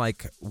why I'm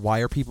like, why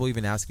are people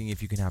even asking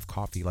if you can have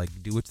coffee? Like,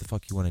 do what the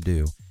fuck you want to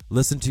do.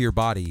 Listen to your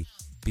body,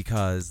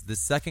 because the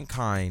second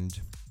kind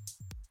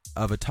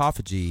of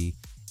autophagy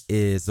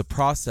is a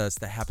process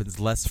that happens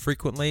less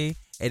frequently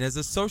and is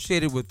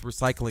associated with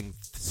recycling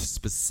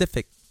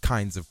specific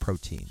kinds of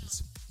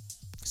proteins.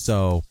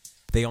 So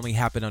they only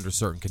happen under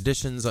certain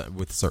conditions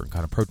with certain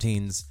kind of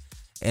proteins.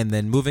 And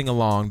then moving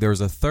along, there's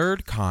a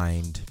third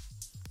kind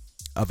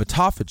of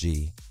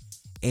autophagy,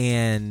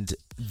 and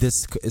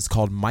this is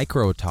called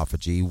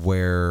microautophagy,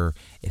 where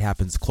it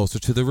happens closer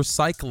to the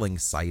recycling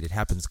site. It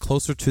happens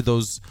closer to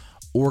those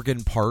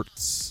organ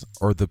parts,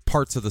 or the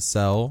parts of the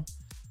cell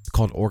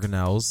called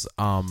organelles,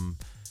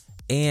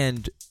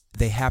 and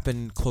they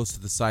happen close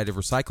to the site of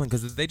recycling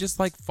because they just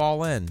like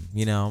fall in.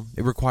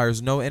 It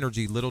requires no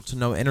energy, little to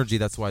no energy.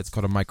 That's why it's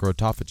called a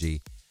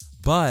microautophagy.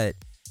 But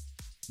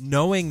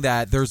knowing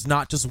that there's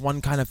not just one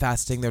kind of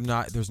fasting,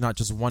 there's not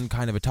just one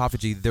kind of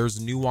autophagy,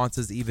 there's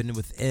nuances even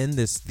within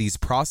these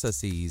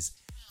processes.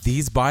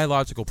 These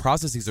biological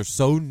processes are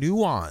so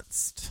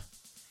nuanced,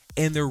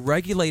 and they're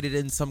regulated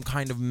in some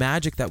kind of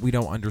magic that we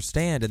don't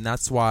understand. And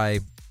that's why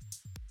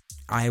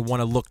I want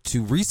to look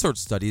to research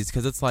studies,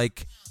 because it's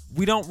like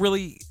we don't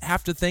really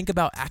have to think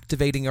about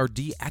activating or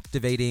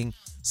deactivating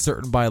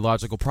certain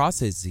biological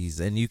processes,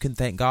 and you can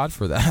thank God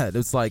for that.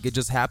 It's like it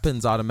just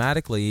happens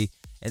automatically.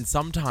 And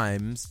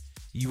sometimes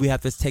we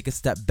have to take a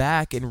step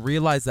back and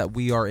realize that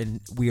we are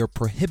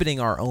prohibiting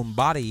our own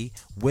body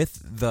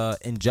with the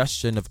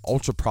ingestion of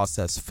ultra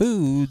processed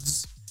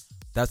foods.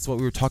 That's what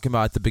we were talking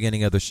about at the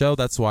beginning of the show.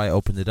 That's why I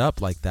opened it up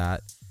like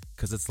that,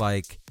 because it's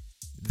like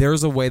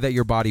there's a way that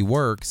your body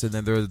works, and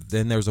then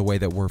there's a way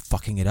that we're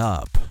fucking it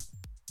up.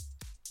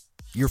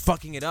 You're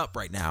fucking it up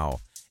right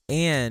now.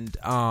 And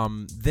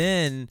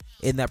then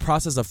in that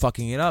process of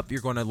fucking it up,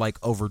 you're going to like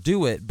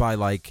overdo it by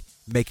like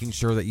making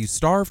sure that you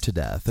starve to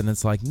death. And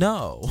it's like,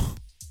 no,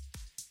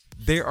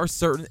 there are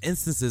certain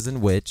instances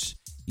in which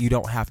you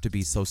don't have to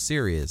be so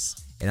serious.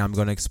 And I'm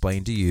going to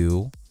explain to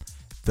you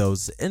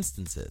those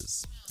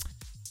instances.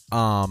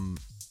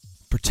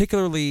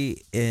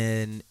 Particularly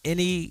in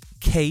any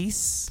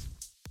case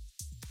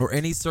or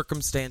any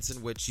circumstance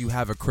in which you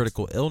have a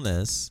critical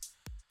illness,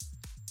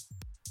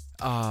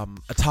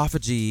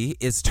 autophagy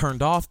is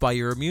turned off by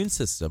your immune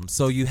system.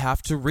 So you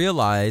have to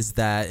realize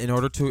that in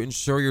order to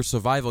ensure your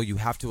survival, you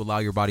have to allow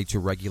your body to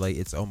regulate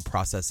its own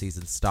processes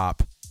and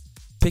stop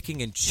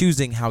picking and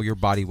choosing how your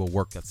body will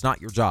work. That's not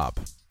your job.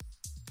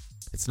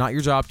 It's not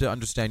your job to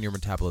understand your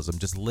metabolism.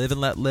 Just live and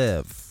let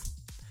live.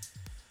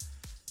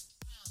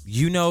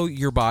 You know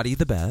your body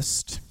the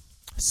best.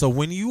 So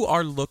when you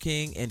are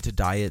looking into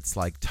diets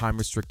like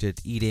time-restricted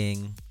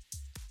eating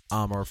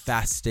or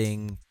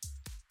fasting,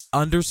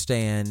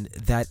 understand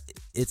that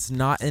it's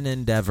not an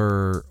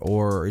endeavor,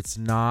 or it's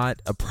not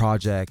a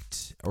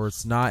project, or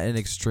it's not an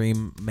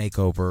extreme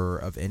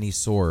makeover of any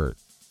sort.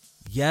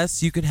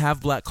 Yes, you can have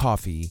black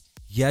coffee.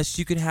 Yes,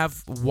 you can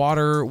have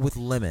water with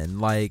lemon.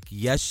 Like,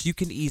 yes, you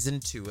can ease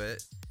into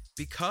it,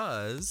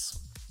 because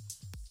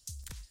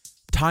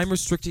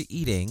time-restricted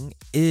eating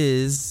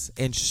is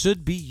and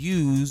should be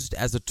used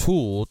as a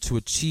tool to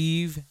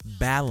achieve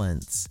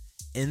balance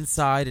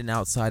inside and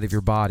outside of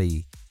your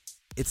body.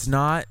 It's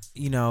not,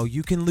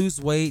 you can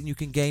lose weight and you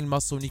can gain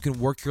muscle and you can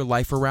work your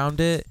life around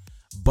it,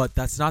 but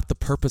that's not the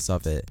purpose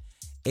of it.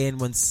 And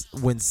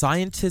when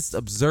scientists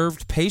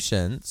observed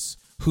patients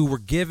who were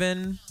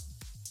given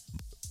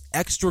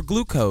extra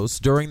glucose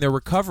during their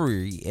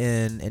recovery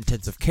in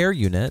intensive care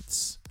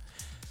units,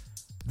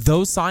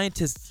 those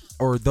scientists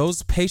or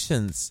those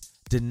patients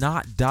did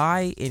not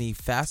die any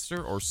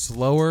faster or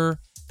slower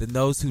than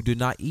those who do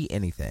not eat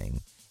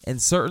anything. In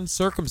certain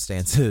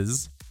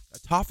circumstances,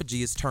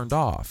 autophagy is turned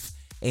off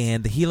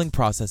and the healing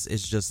process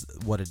is just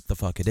what the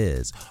fuck it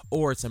is.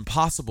 Or it's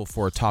impossible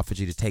for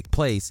autophagy to take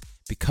place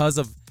because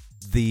of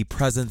the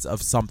presence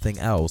of something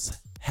else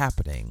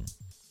happening.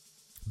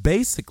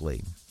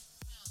 Basically,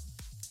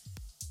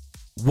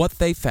 what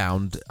they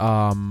found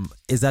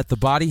is that the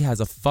body has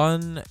a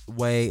fun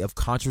way of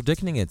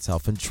contradicting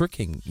itself and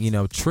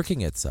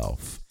tricking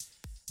itself.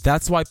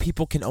 That's why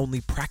people can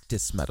only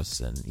practice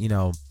medicine.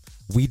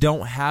 We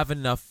don't have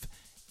enough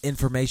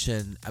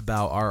information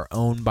about our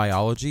own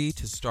biology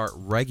to start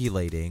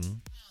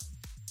regulating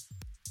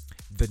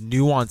the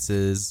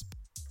nuances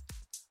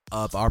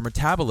of our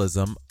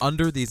metabolism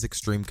under these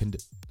extreme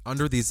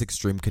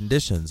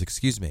conditions.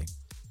 Excuse me.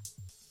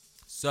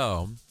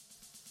 So,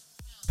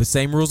 the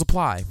same rules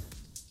apply.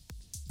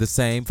 The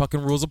same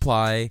fucking rules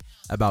apply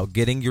about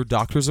getting your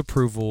doctor's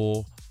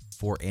approval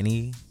for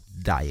any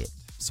diet.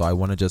 So I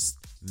want to just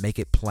make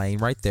it plain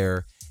right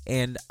there.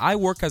 And I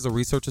work as a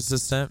research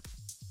assistant,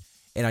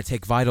 and I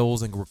take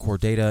vitals and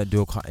record data and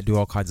do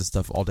all kinds of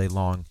stuff all day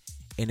long.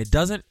 And it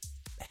doesn't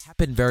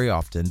happen very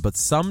often, but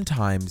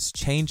sometimes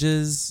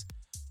changes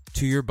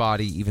to your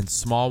body, even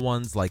small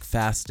ones like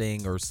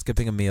fasting or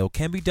skipping a meal,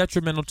 can be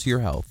detrimental to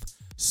your health.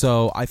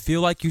 So I feel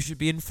like you should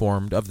be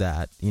informed of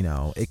that.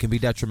 It can be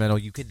detrimental.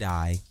 You could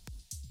die.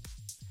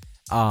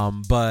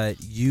 But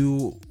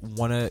you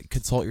want to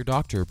consult your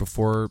doctor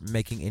before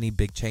making any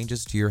big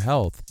changes to your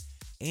health.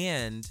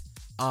 And,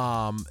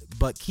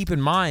 but keep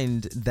in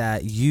mind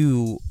that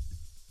you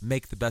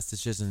make the best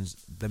decisions,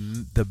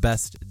 the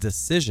best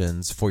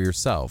decisions for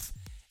yourself.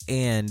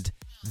 And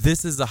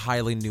this is a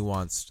highly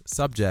nuanced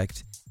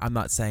subject. I'm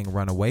not saying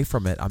run away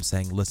from it. I'm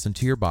saying listen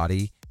to your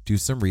body, do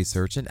some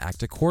research, and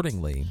act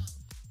accordingly.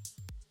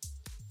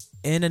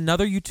 In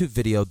another YouTube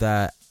video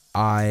that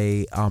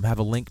I have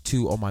a link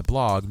to on my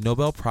blog,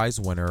 Nobel Prize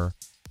winner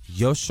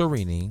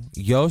Yoshinori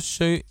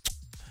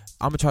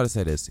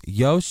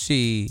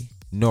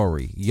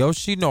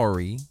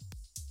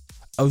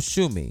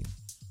Ohsumi.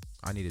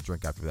 I need a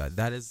drink after that.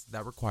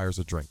 That requires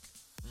a drink.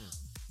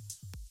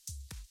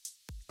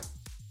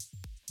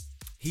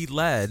 He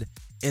led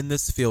in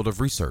this field of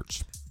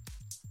research.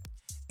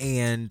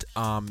 And,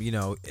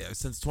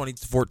 since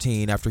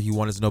 2014, after he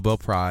won his Nobel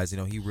Prize,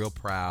 he real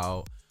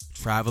proud,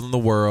 traveling the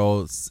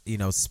world,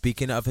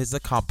 speaking of his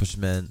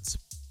accomplishments,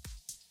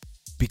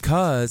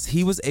 because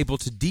he was able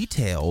to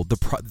detail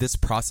this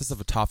process of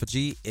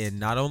autophagy in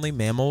not only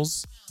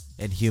mammals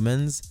and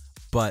humans,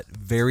 but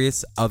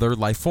various other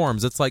life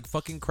forms. It's like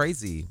fucking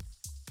crazy.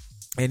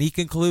 And he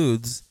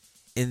concludes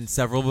in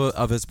several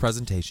of his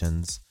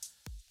presentations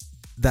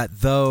that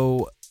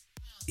though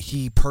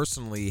he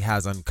personally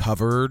has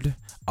uncovered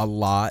a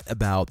lot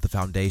about the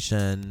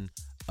foundation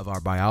of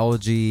our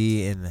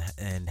biology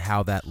and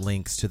how that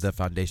links to the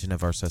foundation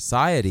of our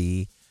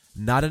society,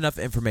 not enough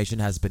information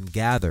has been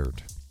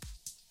gathered.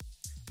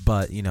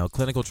 But,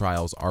 clinical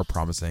trials are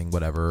promising,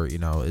 whatever,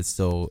 it's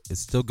still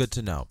good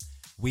to know.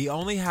 We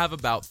only have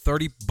about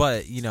 30,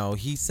 but,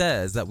 he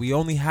says that we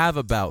only have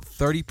about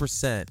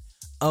 30%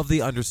 of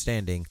the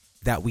understanding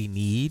that we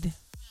need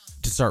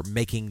to start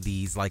making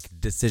these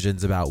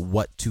decisions about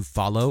what to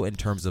follow in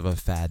terms of a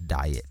fad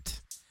diet.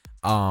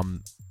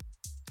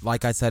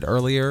 Like I said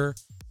earlier,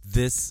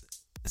 this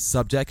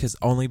subject has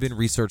only been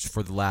researched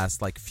for the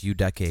last few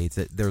decades.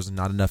 There's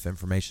not enough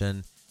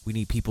information. We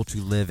need people to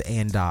live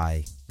and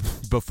die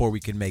before we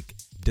can make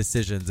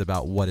decisions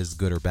about what is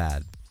good or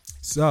bad.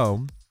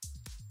 So,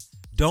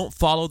 don't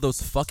follow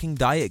those fucking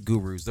diet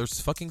gurus. They're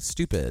fucking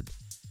stupid.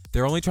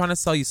 They're only trying to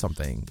sell you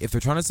something. If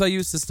they're trying to sell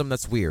you a system,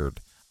 that's weird.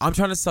 I'm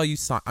trying to sell you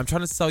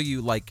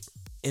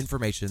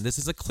information. This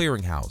is a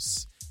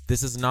clearinghouse.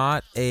 This is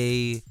not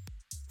a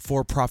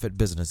for-profit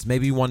business.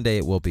 Maybe one day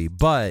it will be,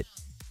 but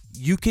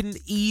you can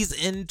ease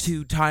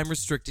into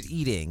time-restricted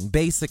eating.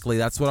 Basically,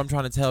 that's what I'm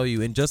trying to tell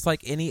you. And just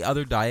like any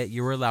other diet,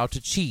 you're allowed to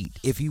cheat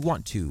if you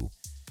want to.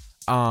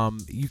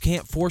 You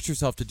can't force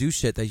yourself to do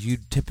shit that you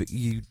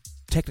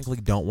technically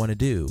don't want to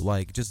do.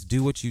 Just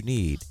do what you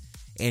need.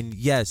 And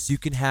yes, you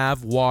can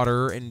have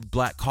water and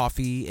black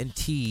coffee and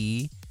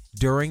tea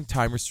during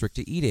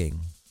time-restricted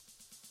eating.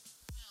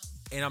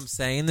 And I'm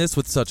saying this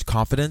with such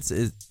confidence.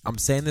 I'm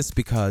saying this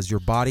because your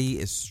body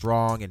is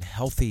strong and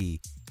healthy,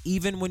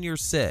 even when you're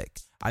sick.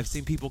 I've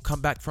seen people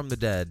come back from the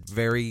dead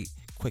very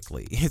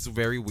quickly. It's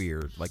very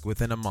weird,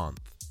 within a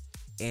month.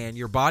 And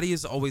your body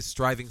is always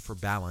striving for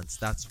balance.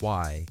 That's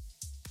why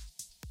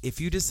if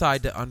you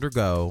decide to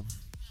undergo,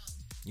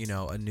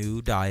 a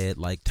new diet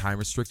like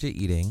time-restricted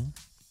eating,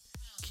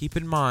 keep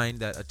in mind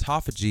that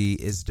autophagy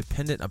is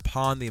dependent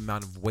upon the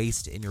amount of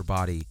waste in your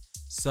body.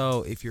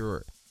 So if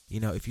you're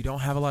if you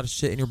don't have a lot of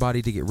shit in your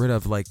body to get rid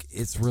of, like,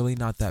 it's really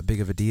not that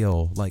big of a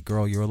deal. Like,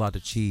 girl, you're allowed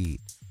to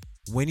cheat.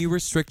 When you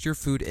restrict your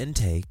food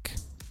intake,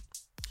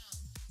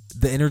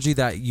 the energy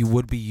that you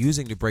would be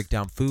using to break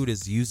down food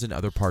is used in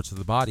other parts of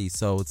the body.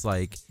 So it's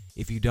like,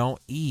 if you don't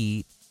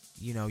eat,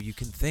 you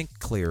can think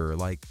clearer.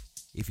 Like,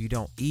 if you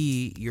don't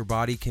eat, your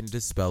body can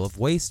dispel of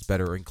waste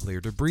better and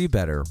clear debris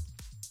better.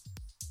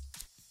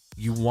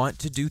 You want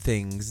to do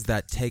things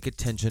that take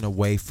attention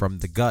away from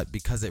the gut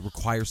because it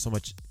requires so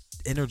much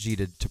energy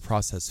to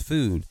process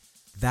food.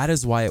 That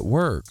is why it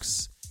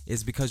works,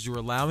 is because you're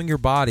allowing your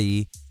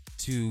body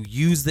to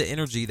use the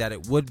energy that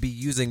it would be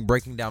using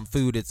breaking down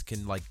food. It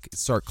can like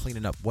start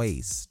cleaning up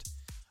waste.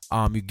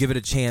 You give it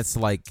a chance to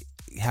like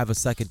have a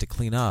second to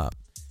clean up.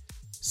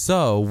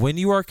 So when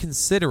you are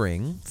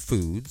considering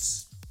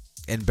foods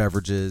and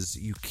beverages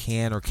you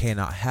can or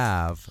cannot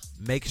have,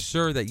 make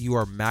sure that you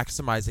are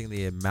maximizing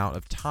the amount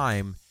of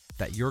time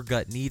that your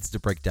gut needs to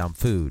break down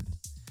food.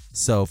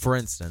 So for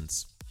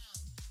instance,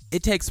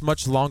 it takes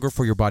much longer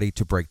for your body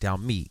to break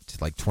down meat,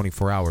 like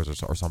 24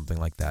 hours or something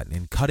like that.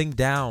 And cutting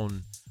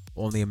down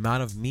on the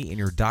amount of meat in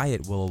your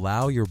diet will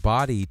allow your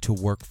body to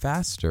work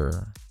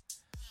faster.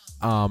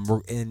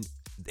 And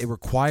it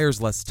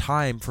requires less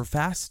time for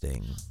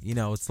fasting.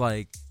 It's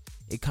like,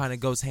 it kind of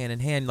goes hand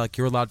in hand. Like,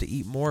 you're allowed to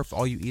eat more if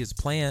all you eat is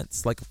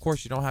plants. Like, of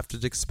course, you don't have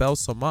to expel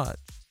so much.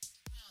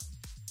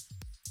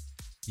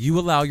 You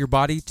allow your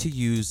body to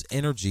use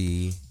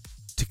energy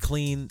to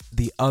clean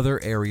the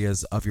other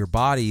areas of your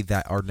body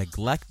that are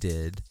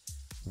neglected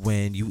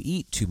when you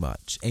eat too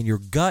much. And your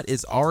gut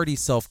is already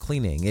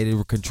self-cleaning.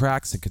 It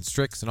contracts and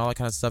constricts and all that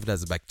kind of stuff. It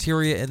has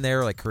bacteria in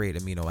there, like create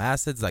amino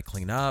acids that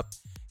clean up.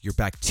 Your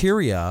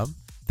bacteria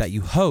that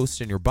you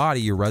host in your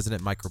body, your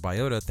resident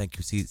microbiota, thank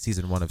you,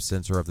 season 1 of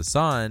Censor of the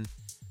Sun,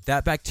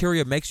 that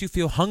bacteria makes you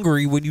feel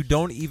hungry when you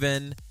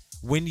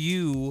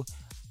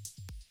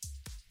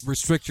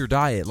restrict your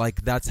diet.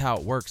 Like, that's how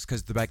it works,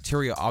 because the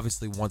bacteria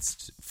obviously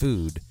wants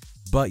food,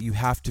 but you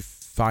have to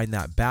find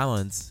that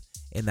balance,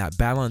 and that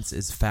balance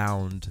is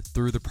found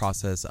through the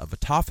process of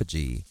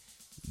autophagy.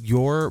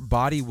 Your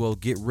body will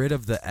get rid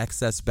of the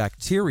excess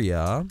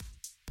bacteria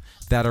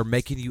that are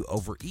making you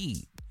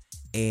overeat,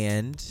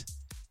 and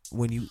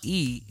when you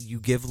eat,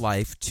 you give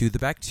life to the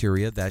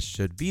bacteria that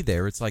should be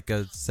there. It's like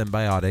a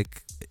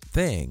symbiotic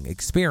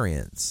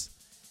experience.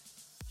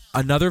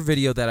 Another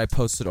video that I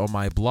posted on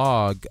my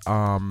blog,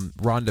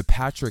 Rhonda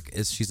Patrick,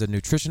 she's a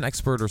nutrition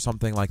expert or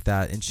something like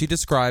that, and she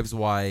describes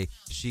why,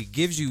 she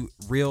gives you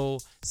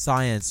real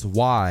science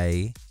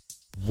why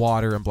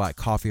water and black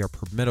coffee are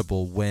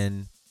permissible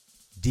when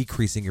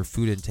decreasing your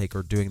food intake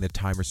or doing the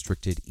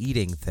time-restricted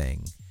eating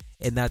thing.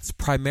 And that's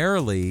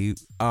primarily,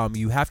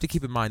 you have to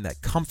keep in mind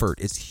that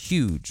comfort is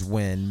huge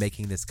when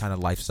making this kind of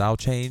lifestyle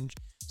change.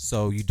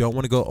 So you don't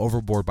want to go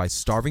overboard by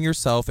starving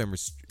yourself and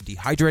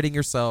dehydrating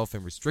yourself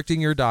and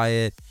restricting your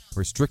diet,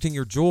 restricting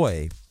your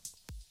joy.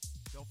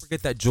 Don't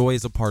forget that joy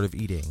is a part of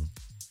eating.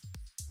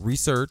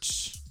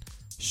 Research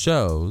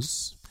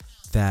shows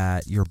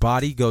that your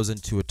body goes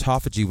into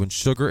autophagy when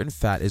sugar and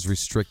fat is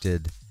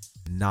restricted,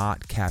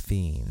 not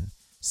caffeine.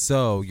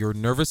 So your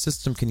nervous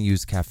system can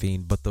use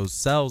caffeine, but those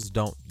cells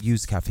don't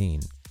use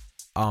caffeine.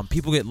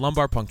 People get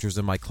lumbar punctures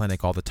in my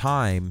clinic all the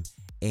time,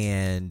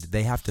 and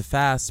they have to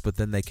fast, but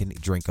then they can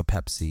drink a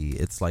Pepsi.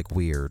 It's like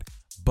weird.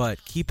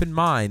 But keep in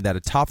mind that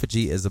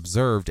autophagy is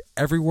observed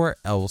everywhere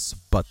else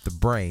but the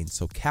brain.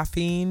 So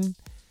caffeine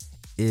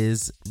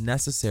is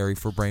necessary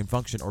for brain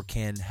function, or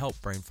can help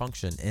brain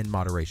function in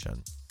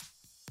moderation.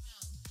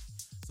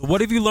 So what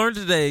have you learned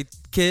today,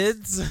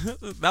 kids?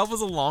 That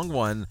was a long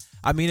one.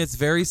 I mean, it's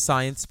very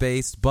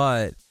science-based,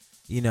 but,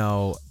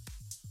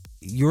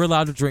 you're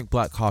allowed to drink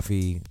black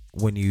coffee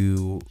when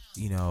you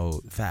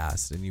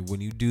fast. And when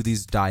you do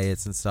these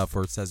diets and stuff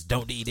where it says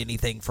don't eat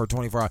anything for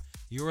 24 hours,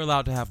 you're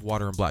allowed to have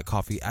water and black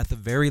coffee at the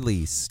very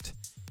least.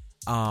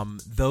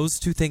 Those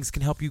two things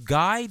can help you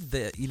guide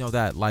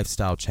that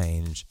lifestyle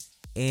change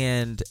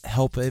and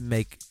help it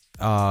make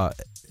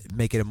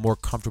it a more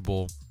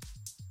comfortable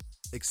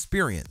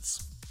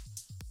experience.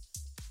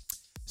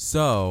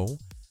 So,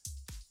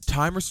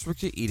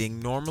 time-restricted eating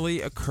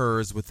normally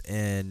occurs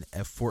within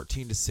a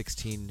 14 to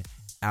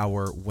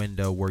 16-hour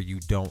window where you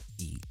don't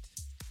eat.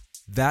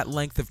 That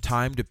length of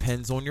time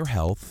depends on your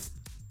health,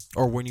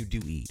 or when you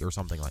do eat, or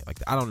something like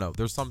that. I don't know.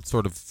 There's some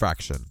sort of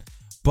fraction.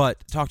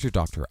 But talk to your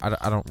doctor.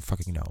 I don't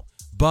fucking know.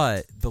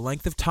 But the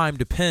length of time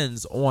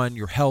depends on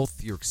your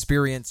health, your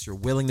experience, your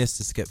willingness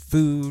to skip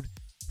food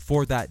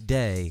for that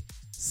day.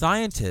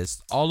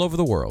 Scientists all over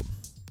the world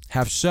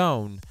have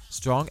shown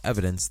strong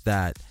evidence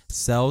that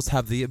cells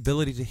have the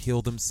ability to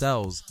heal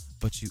themselves,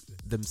 but you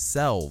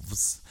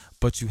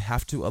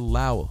have to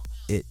allow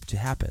it to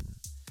happen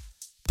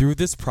through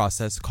this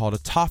process called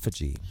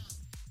autophagy.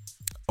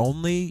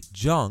 Only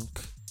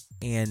junk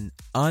and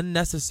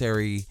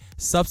unnecessary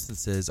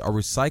substances are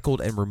recycled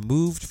and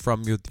removed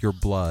from your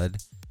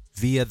blood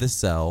via the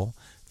cell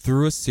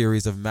through a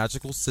series of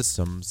magical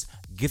systems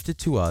gifted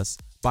to us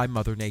by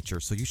Mother Nature.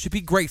 So you should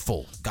be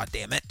grateful,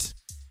 goddammit.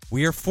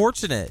 We are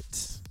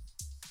fortunate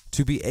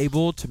to be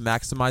able to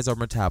maximize our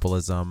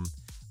metabolism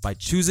by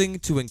choosing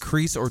to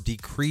increase or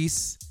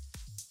decrease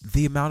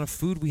the amount of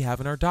food we have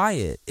in our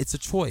diet. It's a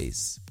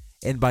choice.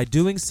 And by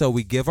doing so,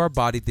 we give our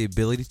body the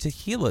ability to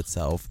heal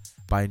itself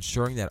by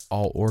ensuring that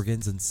all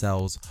organs and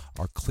cells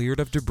are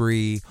cleared of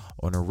debris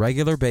on a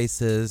regular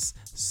basis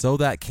so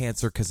that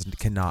cancer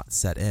cannot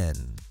set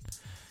in.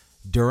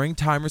 During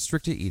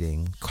time-restricted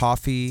eating,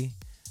 coffee,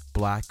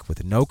 black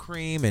with no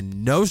cream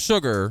and no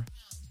sugar,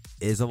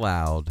 is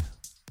allowed.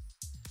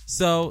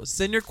 So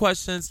send your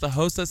questions to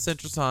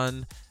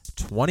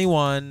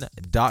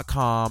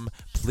host@centralsun21.com.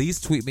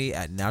 Please tweet me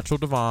at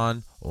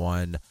naturaldevon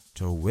on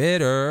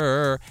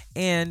Twitter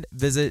and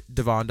visit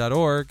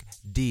devon.org,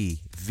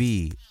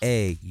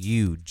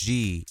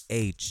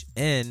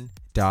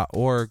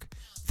 DVAUGHN.org.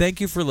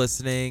 Thank you for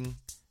listening.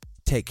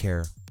 Take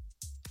care.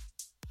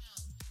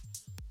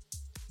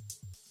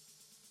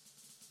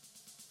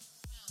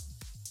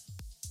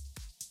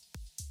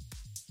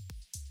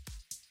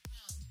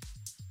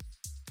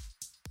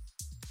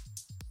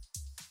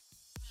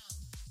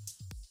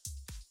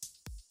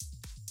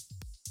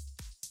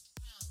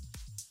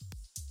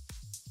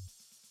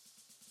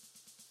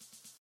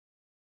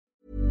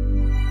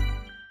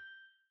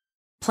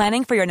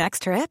 Planning for your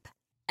next trip?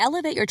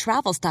 Elevate your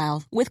travel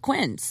style with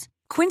Quince.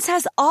 Quince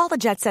has all the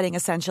jet-setting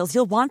essentials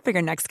you'll want for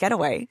your next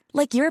getaway,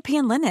 like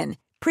European linen,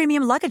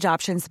 premium luggage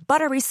options,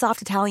 buttery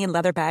soft Italian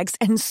leather bags,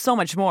 and so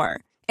much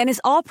more. And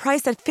is all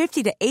priced at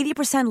 50 to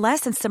 80% less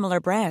than similar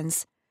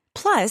brands.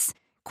 Plus,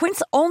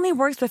 Quince only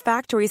works with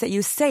factories that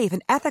use safe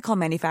and ethical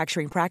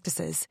manufacturing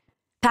practices.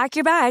 Pack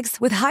your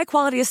bags with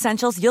high-quality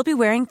essentials you'll be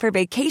wearing for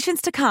vacations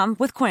to come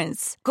with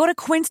Quince. Go to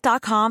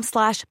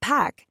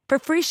quince.com/pack for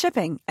free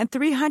shipping and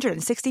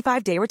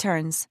 365-day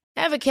returns.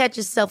 Ever catch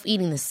yourself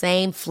eating the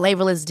same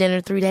flavorless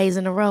dinner 3 days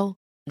in a row?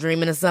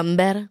 Dreaming of something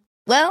better?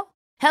 Well,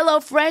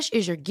 HelloFresh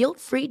is your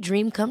guilt-free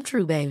dream come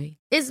true, baby.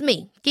 It's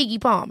me, Keke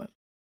Palmer.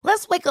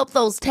 Let's wake up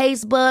those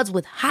taste buds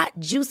with hot,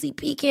 juicy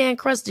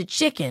pecan-crusted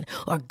chicken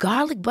or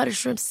garlic butter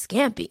shrimp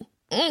scampi.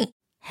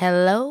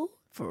 Hello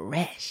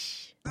Fresh.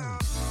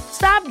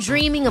 Stop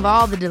dreaming of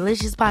all the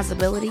delicious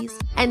possibilities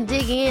and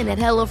dig in at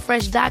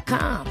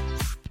HelloFresh.com.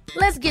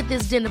 Let's get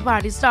this dinner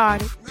party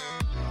started.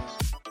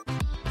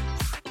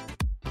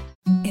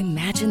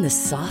 Imagine the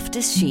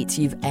softest sheets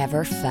you've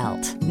ever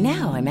felt.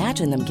 Now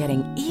imagine them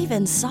getting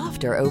even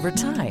softer over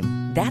time.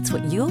 That's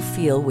what you'll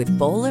feel with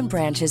Boll &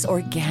 Branch's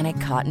organic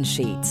cotton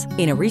sheets.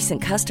 In a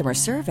recent customer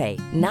survey,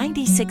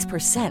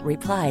 96%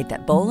 replied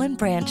that Boll &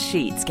 Branch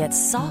sheets get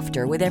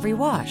softer with every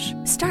wash.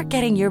 Start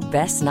getting your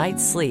best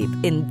night's sleep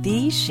in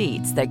these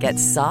sheets that get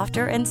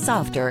softer and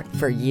softer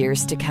for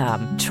years to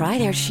come. Try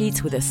their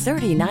sheets with a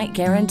 30-night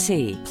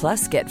guarantee.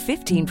 Plus, get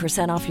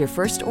 15% off your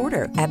first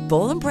order at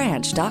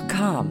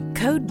bollandbranch.com.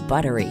 Code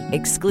BUTTERY.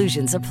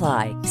 Exclusions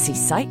apply. See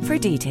site for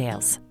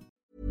details.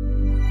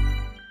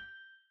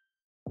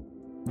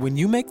 When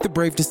you make the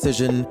brave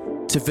decision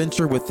to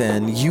venture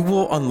within, you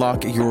will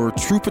unlock your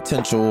true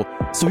potential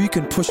so you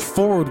can push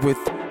forward with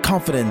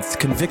confidence,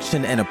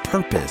 conviction, and a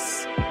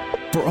purpose.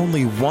 For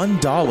only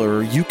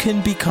 $1, you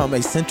can become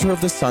a Center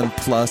of the Sun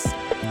Plus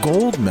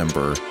Gold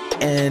member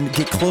and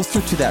get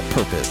closer to that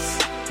purpose.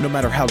 No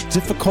matter how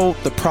difficult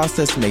the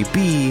process may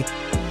be,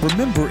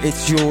 remember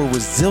it's your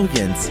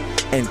resilience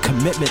and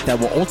commitment that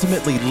will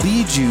ultimately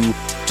lead you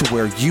to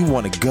where you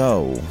want to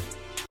go.